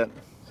little bit.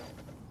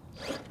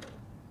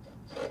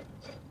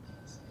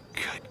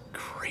 Good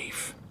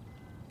grief.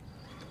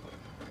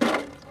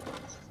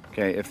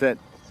 Okay, if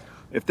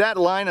that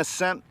line of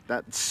scent,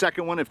 that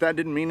second one, if that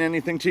didn't mean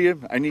anything to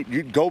you, I need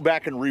you to go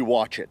back and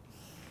rewatch it.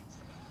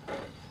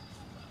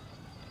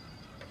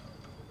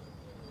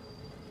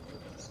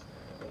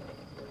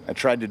 I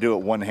tried to do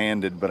it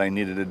one-handed, but I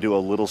needed to do a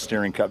little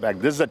steering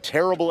cutback. This is a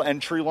terrible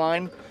entry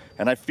line,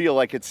 and I feel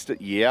like it's,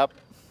 yep.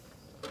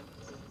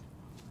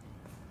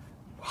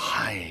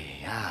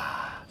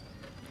 Hi-ya.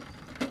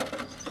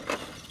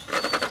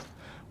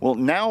 Well,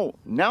 now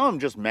I'm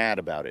just mad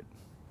about it.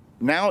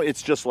 Now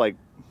it's just like,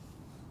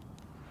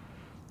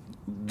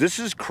 this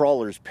is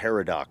crawler's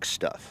paradox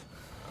stuff.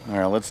 All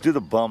right, let's do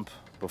the bump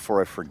before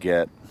I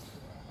forget.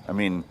 I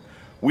mean,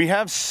 we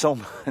have so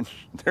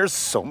much, there's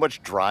so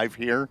much drive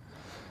here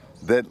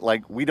that,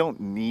 like, we don't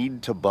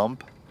need to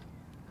bump.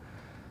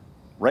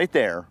 Right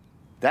there,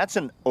 that's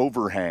an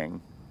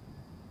overhang,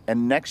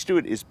 and next to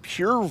it is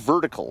pure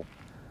vertical,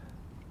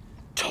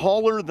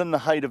 taller than the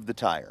height of the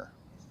tire.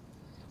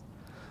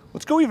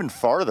 Let's go even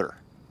farther.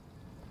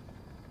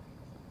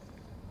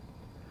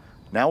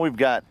 Now we've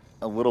got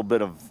a little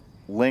bit of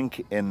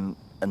link, and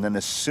then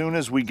as soon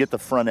as we get the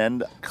front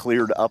end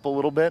cleared up a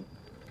little bit,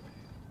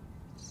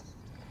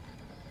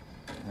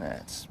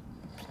 that's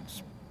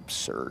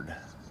absurd.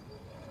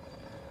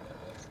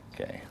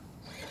 Okay.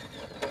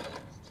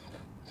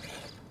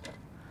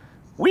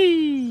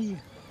 Whee!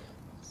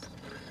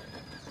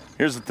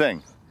 Here's the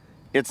thing.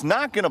 It's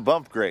not going to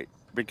bump great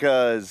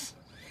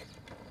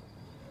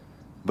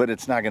but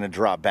it's not going to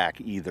drop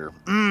back either.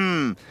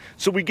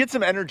 So we get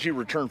some energy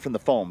return from the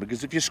foam,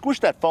 because if you squish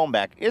that foam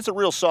back, it's a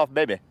real soft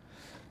baby.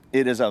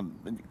 It is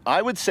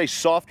I would say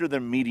softer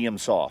than medium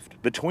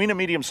soft. Between a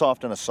medium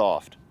soft and a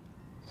soft.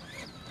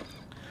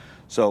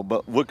 So,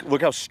 but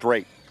look how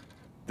straight.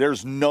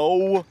 There's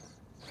no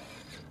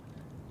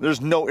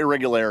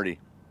irregularity.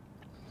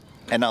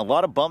 And a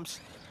lot of bumps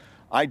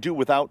I do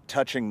without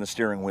touching the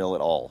steering wheel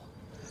at all.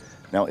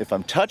 Now, if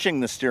I'm touching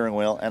the steering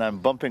wheel and I'm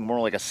bumping more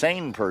like a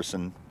sane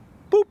person,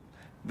 boop,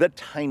 the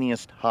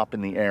tiniest hop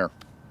in the air.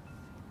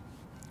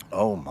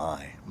 Oh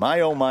my. My,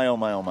 oh my, oh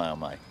my, oh my, oh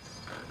my.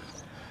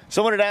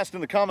 Someone had asked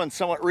in the comments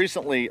somewhat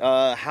recently,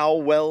 how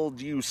well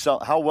does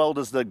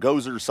the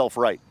Gozer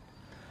self-right?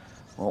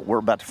 Well, we're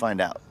about to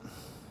find out.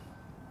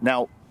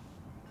 Now,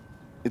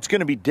 it's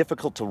going to be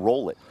difficult to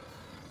roll it.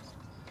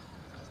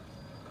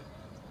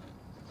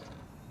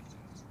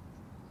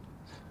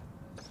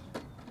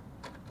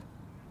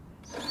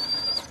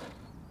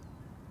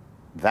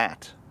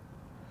 That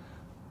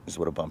is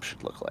what a bump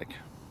should look like.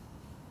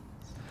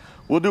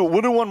 We'll do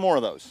one more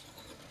of those,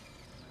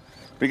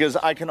 because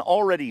I can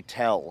already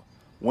tell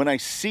when I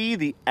see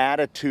the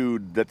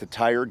attitude that the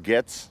tire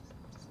gets.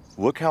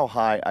 Look how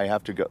high I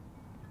have to go.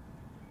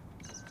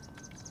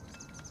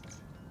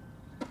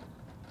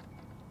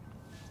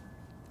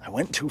 I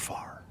went too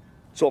far.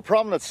 So a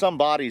problem that some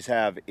bodies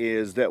have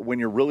is that when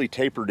you're really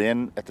tapered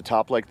in at the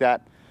top like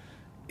that,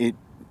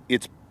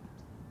 it's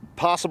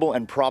possible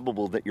and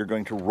probable that you're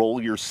going to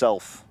roll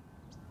yourself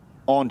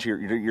onto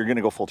you're going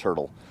to go full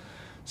turtle.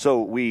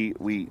 So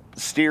we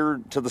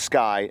steer to the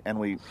sky and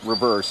we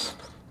reverse.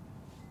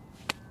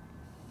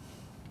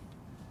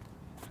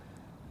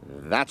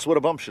 That's what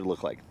a bump should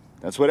look like.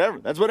 That's what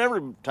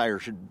every tire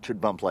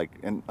should bump like,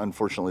 and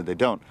unfortunately they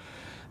don't.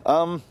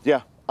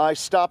 Yeah, I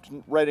stopped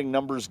writing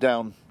numbers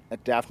down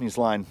at Daphne's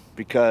line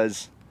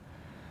because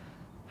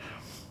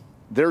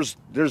there's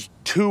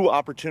 2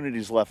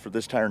 opportunities left for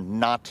this tire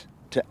not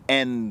to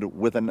end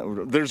with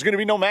there's going to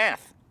be no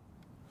math.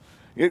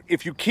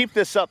 If you keep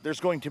this up, there's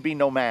going to be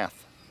no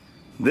math.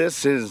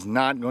 This is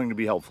not going to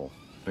be helpful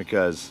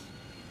because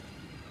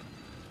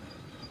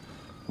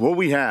what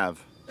we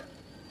have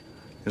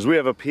is we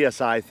have a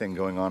PSI thing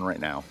going on right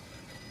now.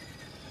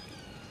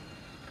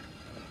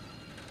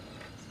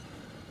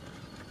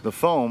 The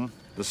foam,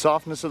 the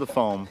softness of the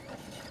foam.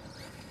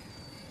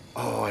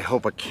 Oh, I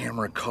hope a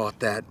camera caught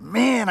that.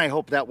 Man, I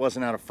hope that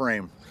wasn't out of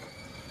frame.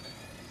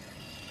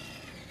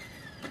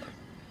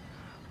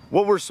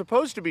 What we're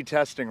supposed to be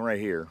testing right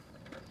here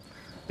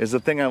is the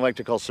thing I like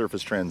to call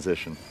surface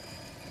transition.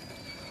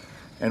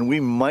 And we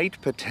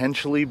might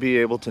potentially be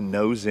able to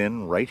nose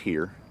in right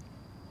here.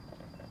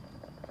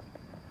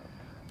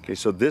 Okay,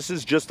 so this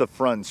is just the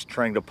fronts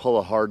trying to pull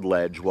a hard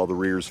ledge while the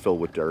rear's filled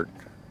with dirt.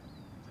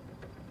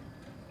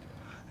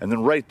 And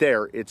then right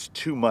there, it's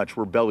too much.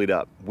 We're bellied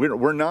up. We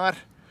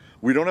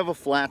don't have a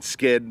flat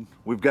skid.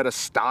 We've got a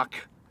stock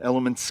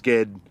element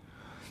skid.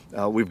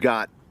 We've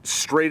got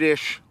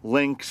straight-ish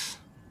links.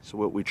 So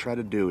what we try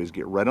to do is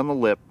get right on the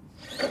lip.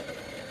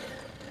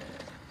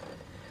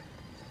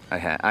 I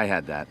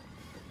had that.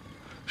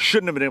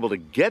 Shouldn't have been able to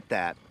get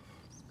that,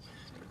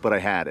 but I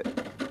had it.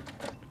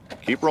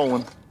 Keep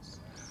rolling.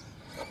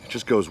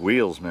 Just goes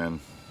wheels, man.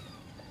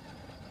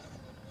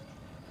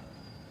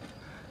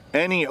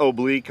 Any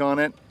oblique on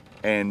it,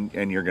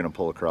 and you're gonna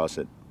pull across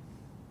it.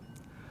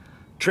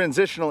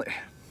 Transitionally,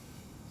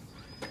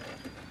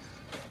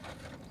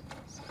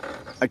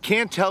 I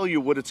can't tell you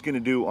what it's gonna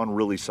do on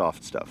really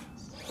soft stuff.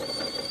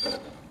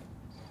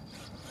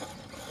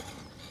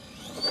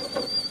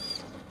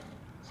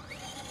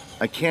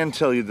 I can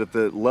tell you that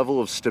the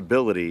level of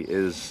stability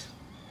is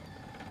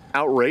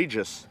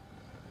outrageous.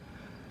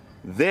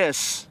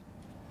 This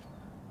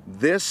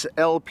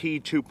LP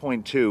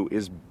 2.2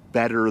 is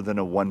better than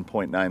a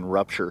 1.9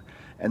 rupture,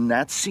 and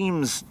that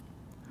seems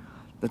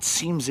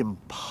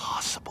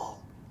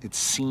impossible. It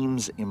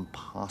seems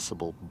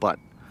impossible, but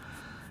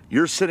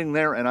you're sitting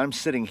there and I'm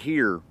sitting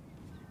here,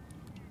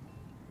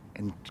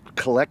 and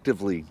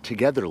collectively,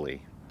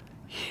 togetherly,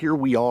 here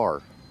we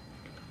are.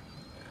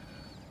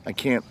 I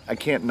can't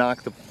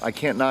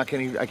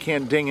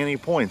ding any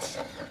points.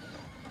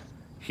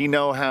 He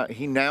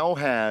now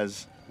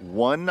has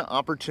one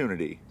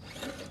opportunity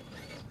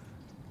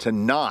to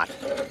not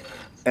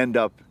end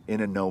up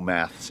in a no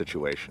math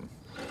situation.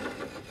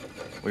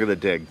 Look at the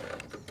dig.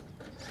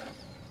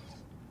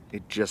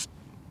 It just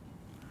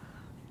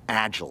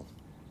agile,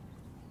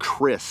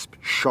 crisp,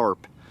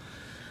 sharp.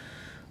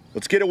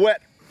 Let's get it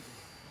wet.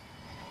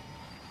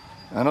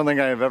 I don't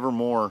think I have ever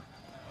more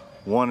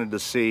wanted to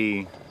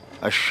see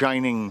a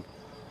shining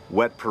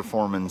wet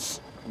performance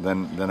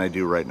than I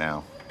do right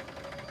now.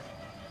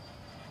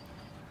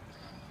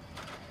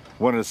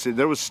 Wanted to see,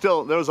 there was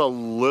a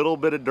little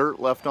bit of dirt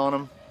left on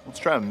them. Let's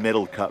try a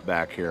middle cut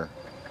back here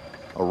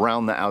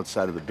around the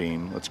outside of the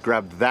beam. Let's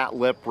grab that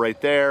lip right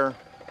there.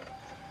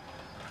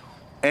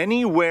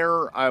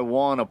 Anywhere I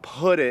want to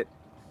put it,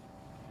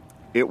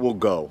 it will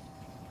go.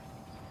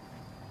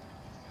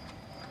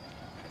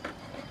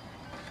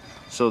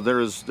 So there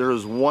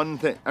is one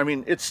thing. I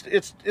mean,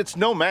 it's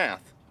no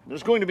math.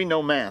 There's going to be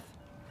no math.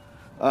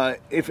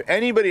 If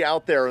anybody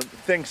out there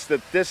thinks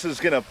that this is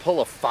going to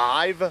pull a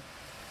 5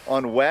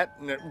 on wet,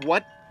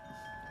 what?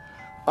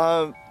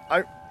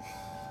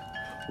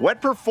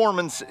 Wet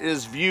performance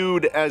is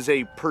viewed as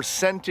a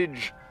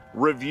percentage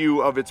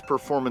review of its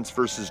performance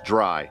versus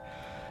dry.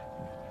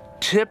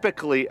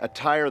 Typically, a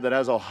tire that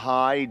has a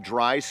high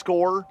dry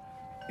score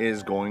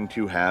is going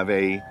to have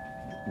a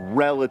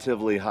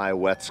relatively high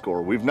wet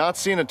score. We've not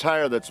seen a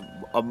tire that's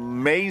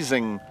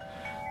amazing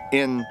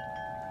in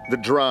the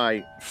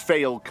dry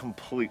fail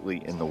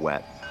completely in the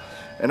wet.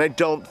 And I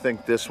don't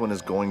think this one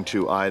is going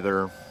to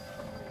either.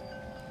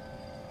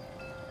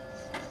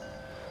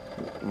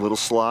 Little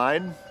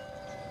slide,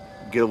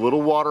 get a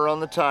little water on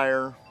the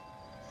tire.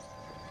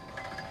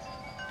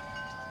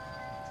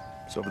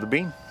 It's over the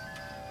beam.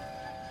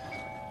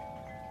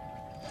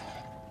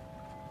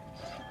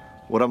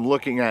 What I'm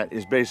looking at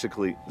is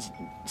basically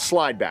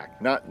slide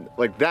back. Not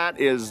like that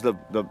is the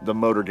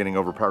motor getting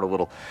overpowered a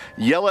little.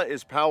 Yella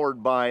is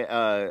powered by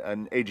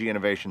an AG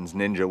Innovations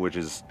Ninja, which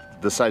is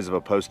the size of a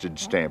postage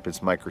stamp.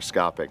 It's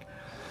microscopic.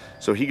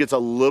 So he gets a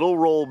little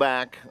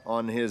rollback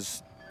on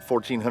his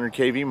 1400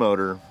 kV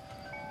motor,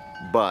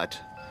 but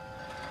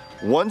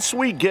once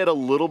we get a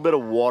little bit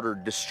of water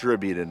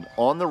distributed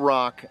on the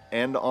rock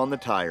and on the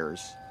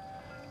tires,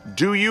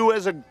 do you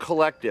as a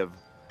collective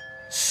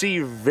see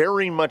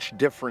very much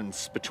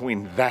difference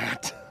between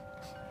that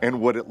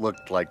and what it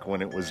looked like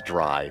when it was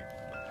dry?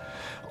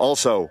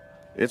 Also,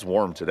 it's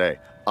warm today.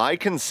 I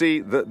can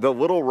see the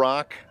little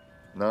rock,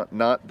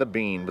 not the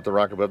bean, but the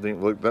rock above the,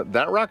 look,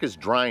 that rock is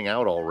drying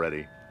out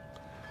already.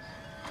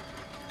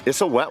 It's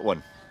a wet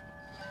one.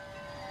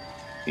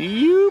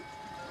 Yoop.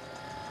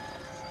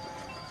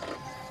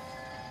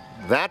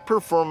 That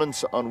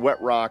performance on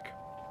wet rock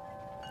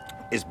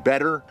is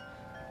better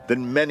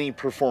than many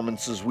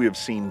performances we have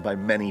seen by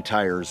many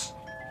tires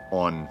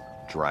on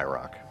dry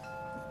rock.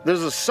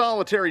 There's a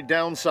solitary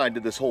downside to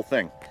this whole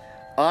thing.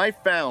 I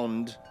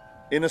found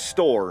in a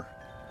store,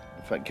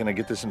 can I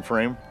get this in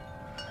frame?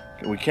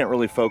 We can't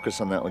really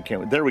focus on that one, can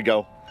we? There we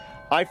go.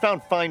 I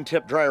found fine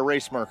tip dry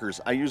erase markers.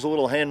 I use a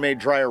little handmade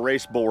dry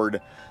erase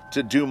board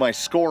to do my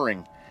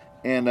scoring.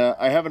 And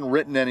I haven't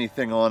written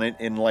anything on it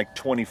in like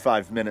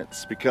 25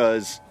 minutes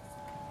because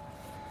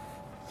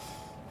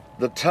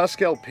the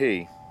Tusk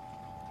LP,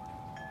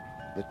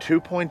 the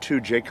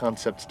 2.2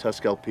 JConcepts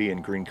Tusk LP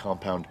in green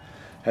compound,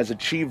 has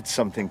achieved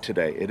something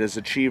today. It has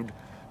achieved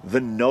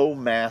the no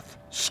math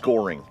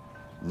scoring.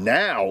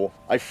 Now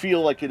I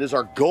feel like it is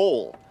our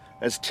goal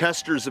as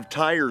testers of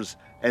tires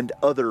and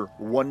other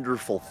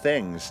wonderful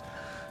things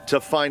to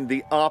find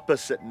the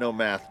opposite no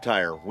math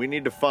tire. We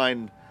need to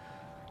find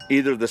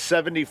either the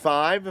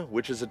 75,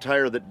 which is a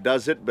tire that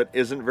does it but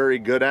isn't very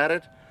good at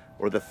it,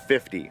 or the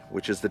 50,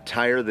 which is the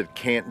tire that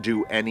can't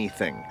do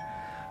anything.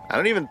 I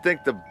don't even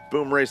think the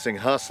Boom Racing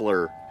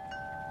Hustler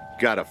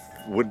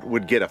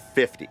would get a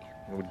 50. It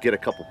would get a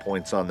couple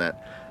points on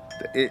that.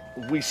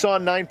 We saw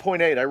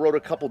 9.8. I wrote a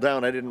couple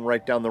down. I didn't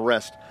write down the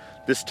rest.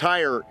 This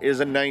tire is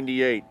a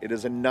 98. It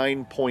is a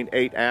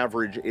 9.8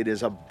 average. It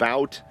is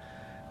about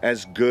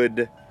as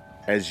good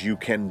as you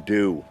can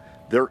do.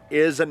 There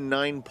is a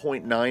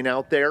 9.9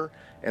 out there,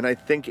 and I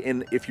think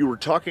if you were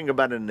talking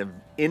about an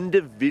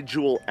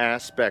individual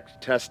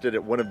aspect tested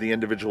at one of the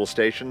individual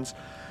stations,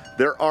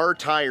 there are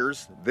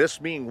tires, this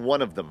being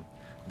one of them,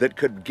 that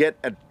could get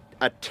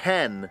a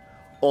 10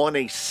 on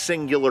a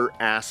singular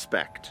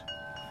aspect.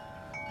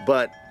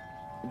 But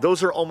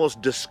those are almost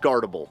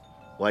discardable.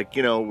 Like,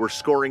 you know, we're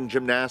scoring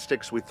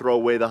gymnastics, we throw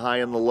away the high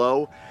and the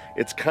low.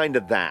 It's kind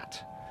of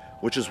that,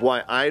 which is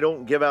why I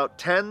don't give out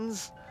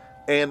 10s,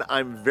 and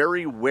I'm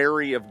very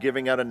wary of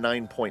giving out a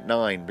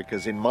 9.9,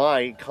 because in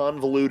my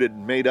convoluted,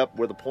 made up,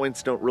 where the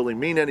points don't really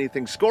mean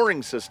anything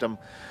scoring system,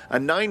 a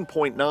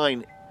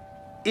 9.9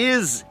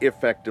 is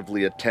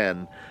effectively a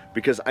 10,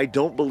 because I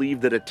don't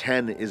believe that a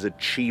 10 is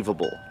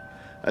achievable.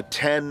 A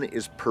 10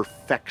 is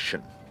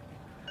perfection.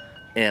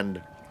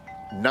 And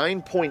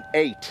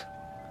 9.8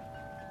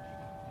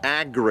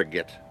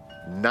 aggregate,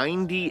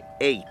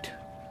 98,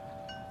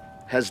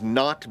 has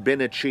not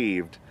been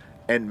achieved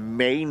and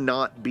may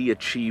not be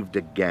achieved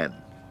again.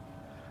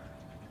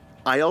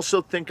 I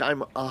also think I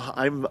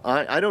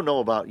don't know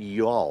about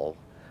y'all,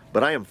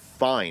 but I am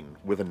fine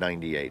with a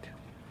 98,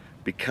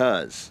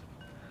 because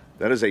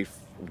that is a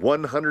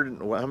 100,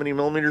 how many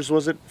millimeters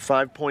was it?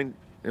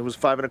 It was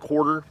 5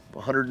 1/4,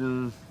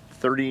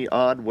 130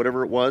 odd,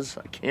 whatever it was.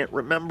 I can't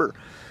remember.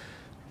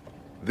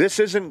 This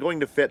isn't going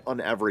to fit on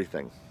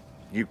everything.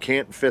 You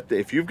can't fit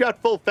if you've got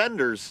full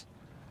fenders,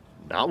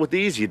 not with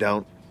these you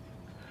don't.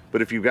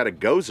 But if you've got a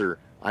Gozer,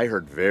 I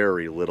heard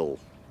very little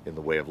in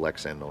the way of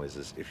Lexan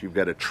noises. If you've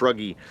got a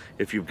Truggy,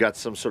 if you've got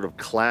some sort of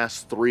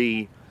class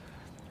 3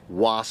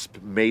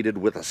 Wasp mated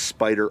with a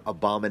Spider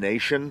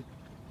abomination,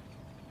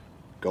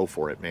 go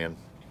for it, man.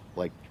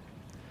 Like,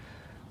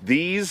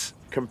 these,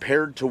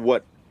 compared to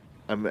what,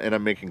 and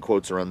I'm making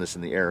quotes around this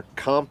in the air,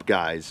 comp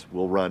guys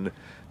will run,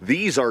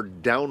 these are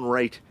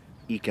downright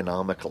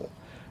economical.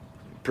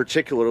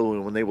 Particularly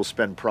when they will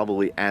spend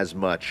probably as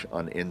much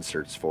on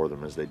inserts for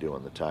them as they do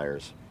on the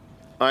tires.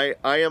 It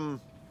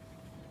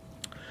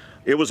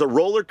was a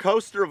roller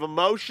coaster of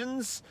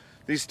emotions.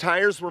 These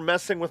tires were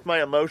messing with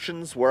my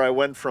emotions, where I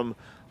went from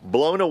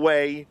blown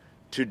away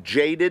to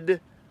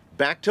jaded,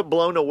 back to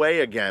blown away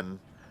again,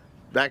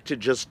 back to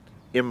just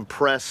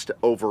impressed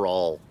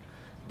overall.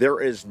 There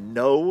is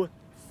no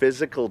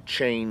physical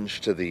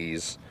change to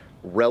these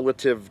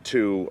relative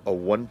to a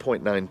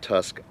 1.9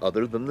 Tusk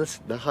other than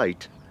the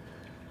height.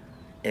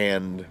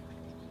 And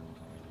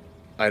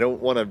I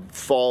don't want to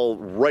fall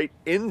right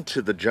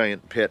into the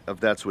giant pit of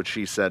that's what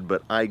she said,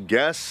 but I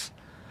guess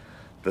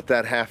that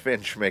 1/2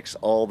 inch makes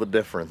all the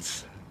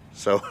difference.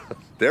 So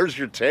there's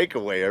your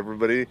takeaway,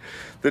 everybody.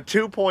 The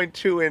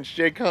 2.2 inch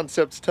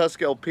JConcepts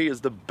Tusk LP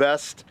is the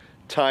best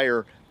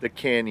tire the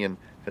Canyon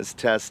has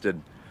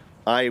tested.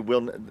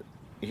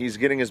 He's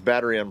getting his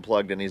battery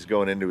unplugged and he's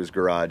going into his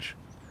garage.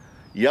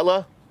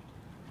 Yella,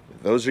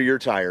 those are your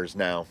tires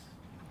now.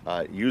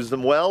 Use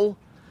them well.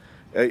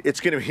 It's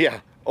going to be, yeah.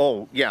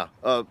 Oh, yeah.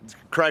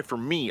 Cry for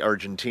me,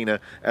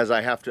 Argentina, as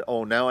I have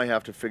to, now I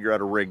have to figure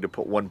out a rig to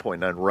put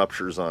 1.9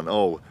 ruptures on.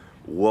 Oh,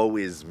 woe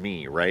is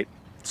me, right?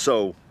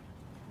 So,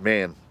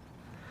 man,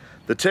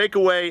 the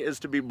takeaway is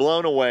to be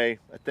blown away.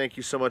 I thank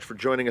you so much for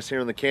joining us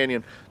here in the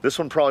Canyon. This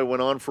one probably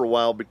went on for a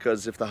while,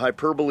 because if the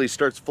hyperbole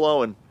starts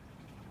flowing,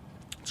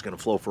 it's going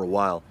to flow for a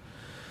while.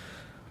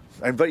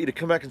 I invite you to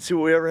come back and see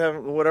what we ever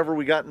have, whatever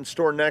we got in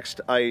store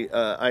next. I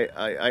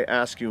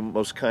ask you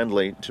most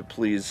kindly to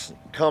please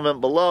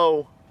comment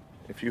below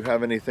if you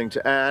have anything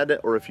to add,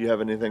 or if you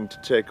have anything to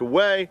take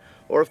away,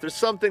 or if there's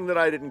something that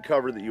I didn't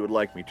cover that you would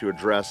like me to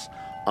address.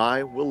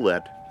 I will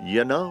let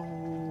you know.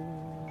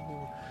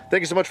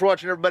 Thank you so much for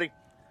watching, everybody.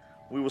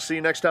 We will see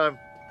you next time.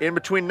 In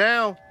between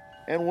now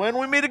and when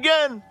we meet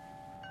again,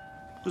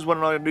 just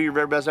want to do your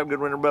very best. Have a good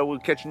one, everybody. We'll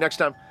catch you next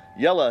time.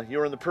 Yella,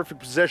 you're in the perfect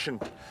position.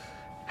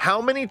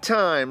 How many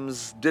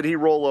times did he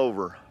roll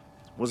over?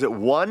 Was it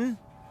one?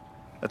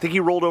 I think he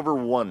rolled over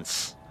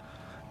once.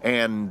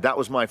 And that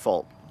was my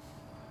fault.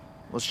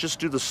 Let's just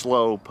do the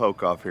slow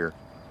poke off here.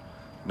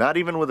 Not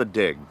even with a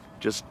dig.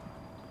 Just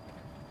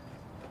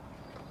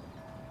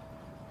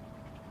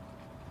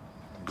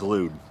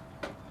glued.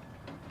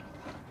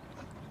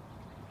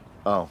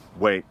 Oh,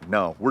 wait,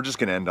 no. We're just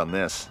going to end on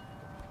this.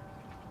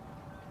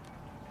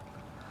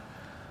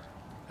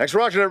 Thanks for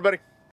watching, everybody.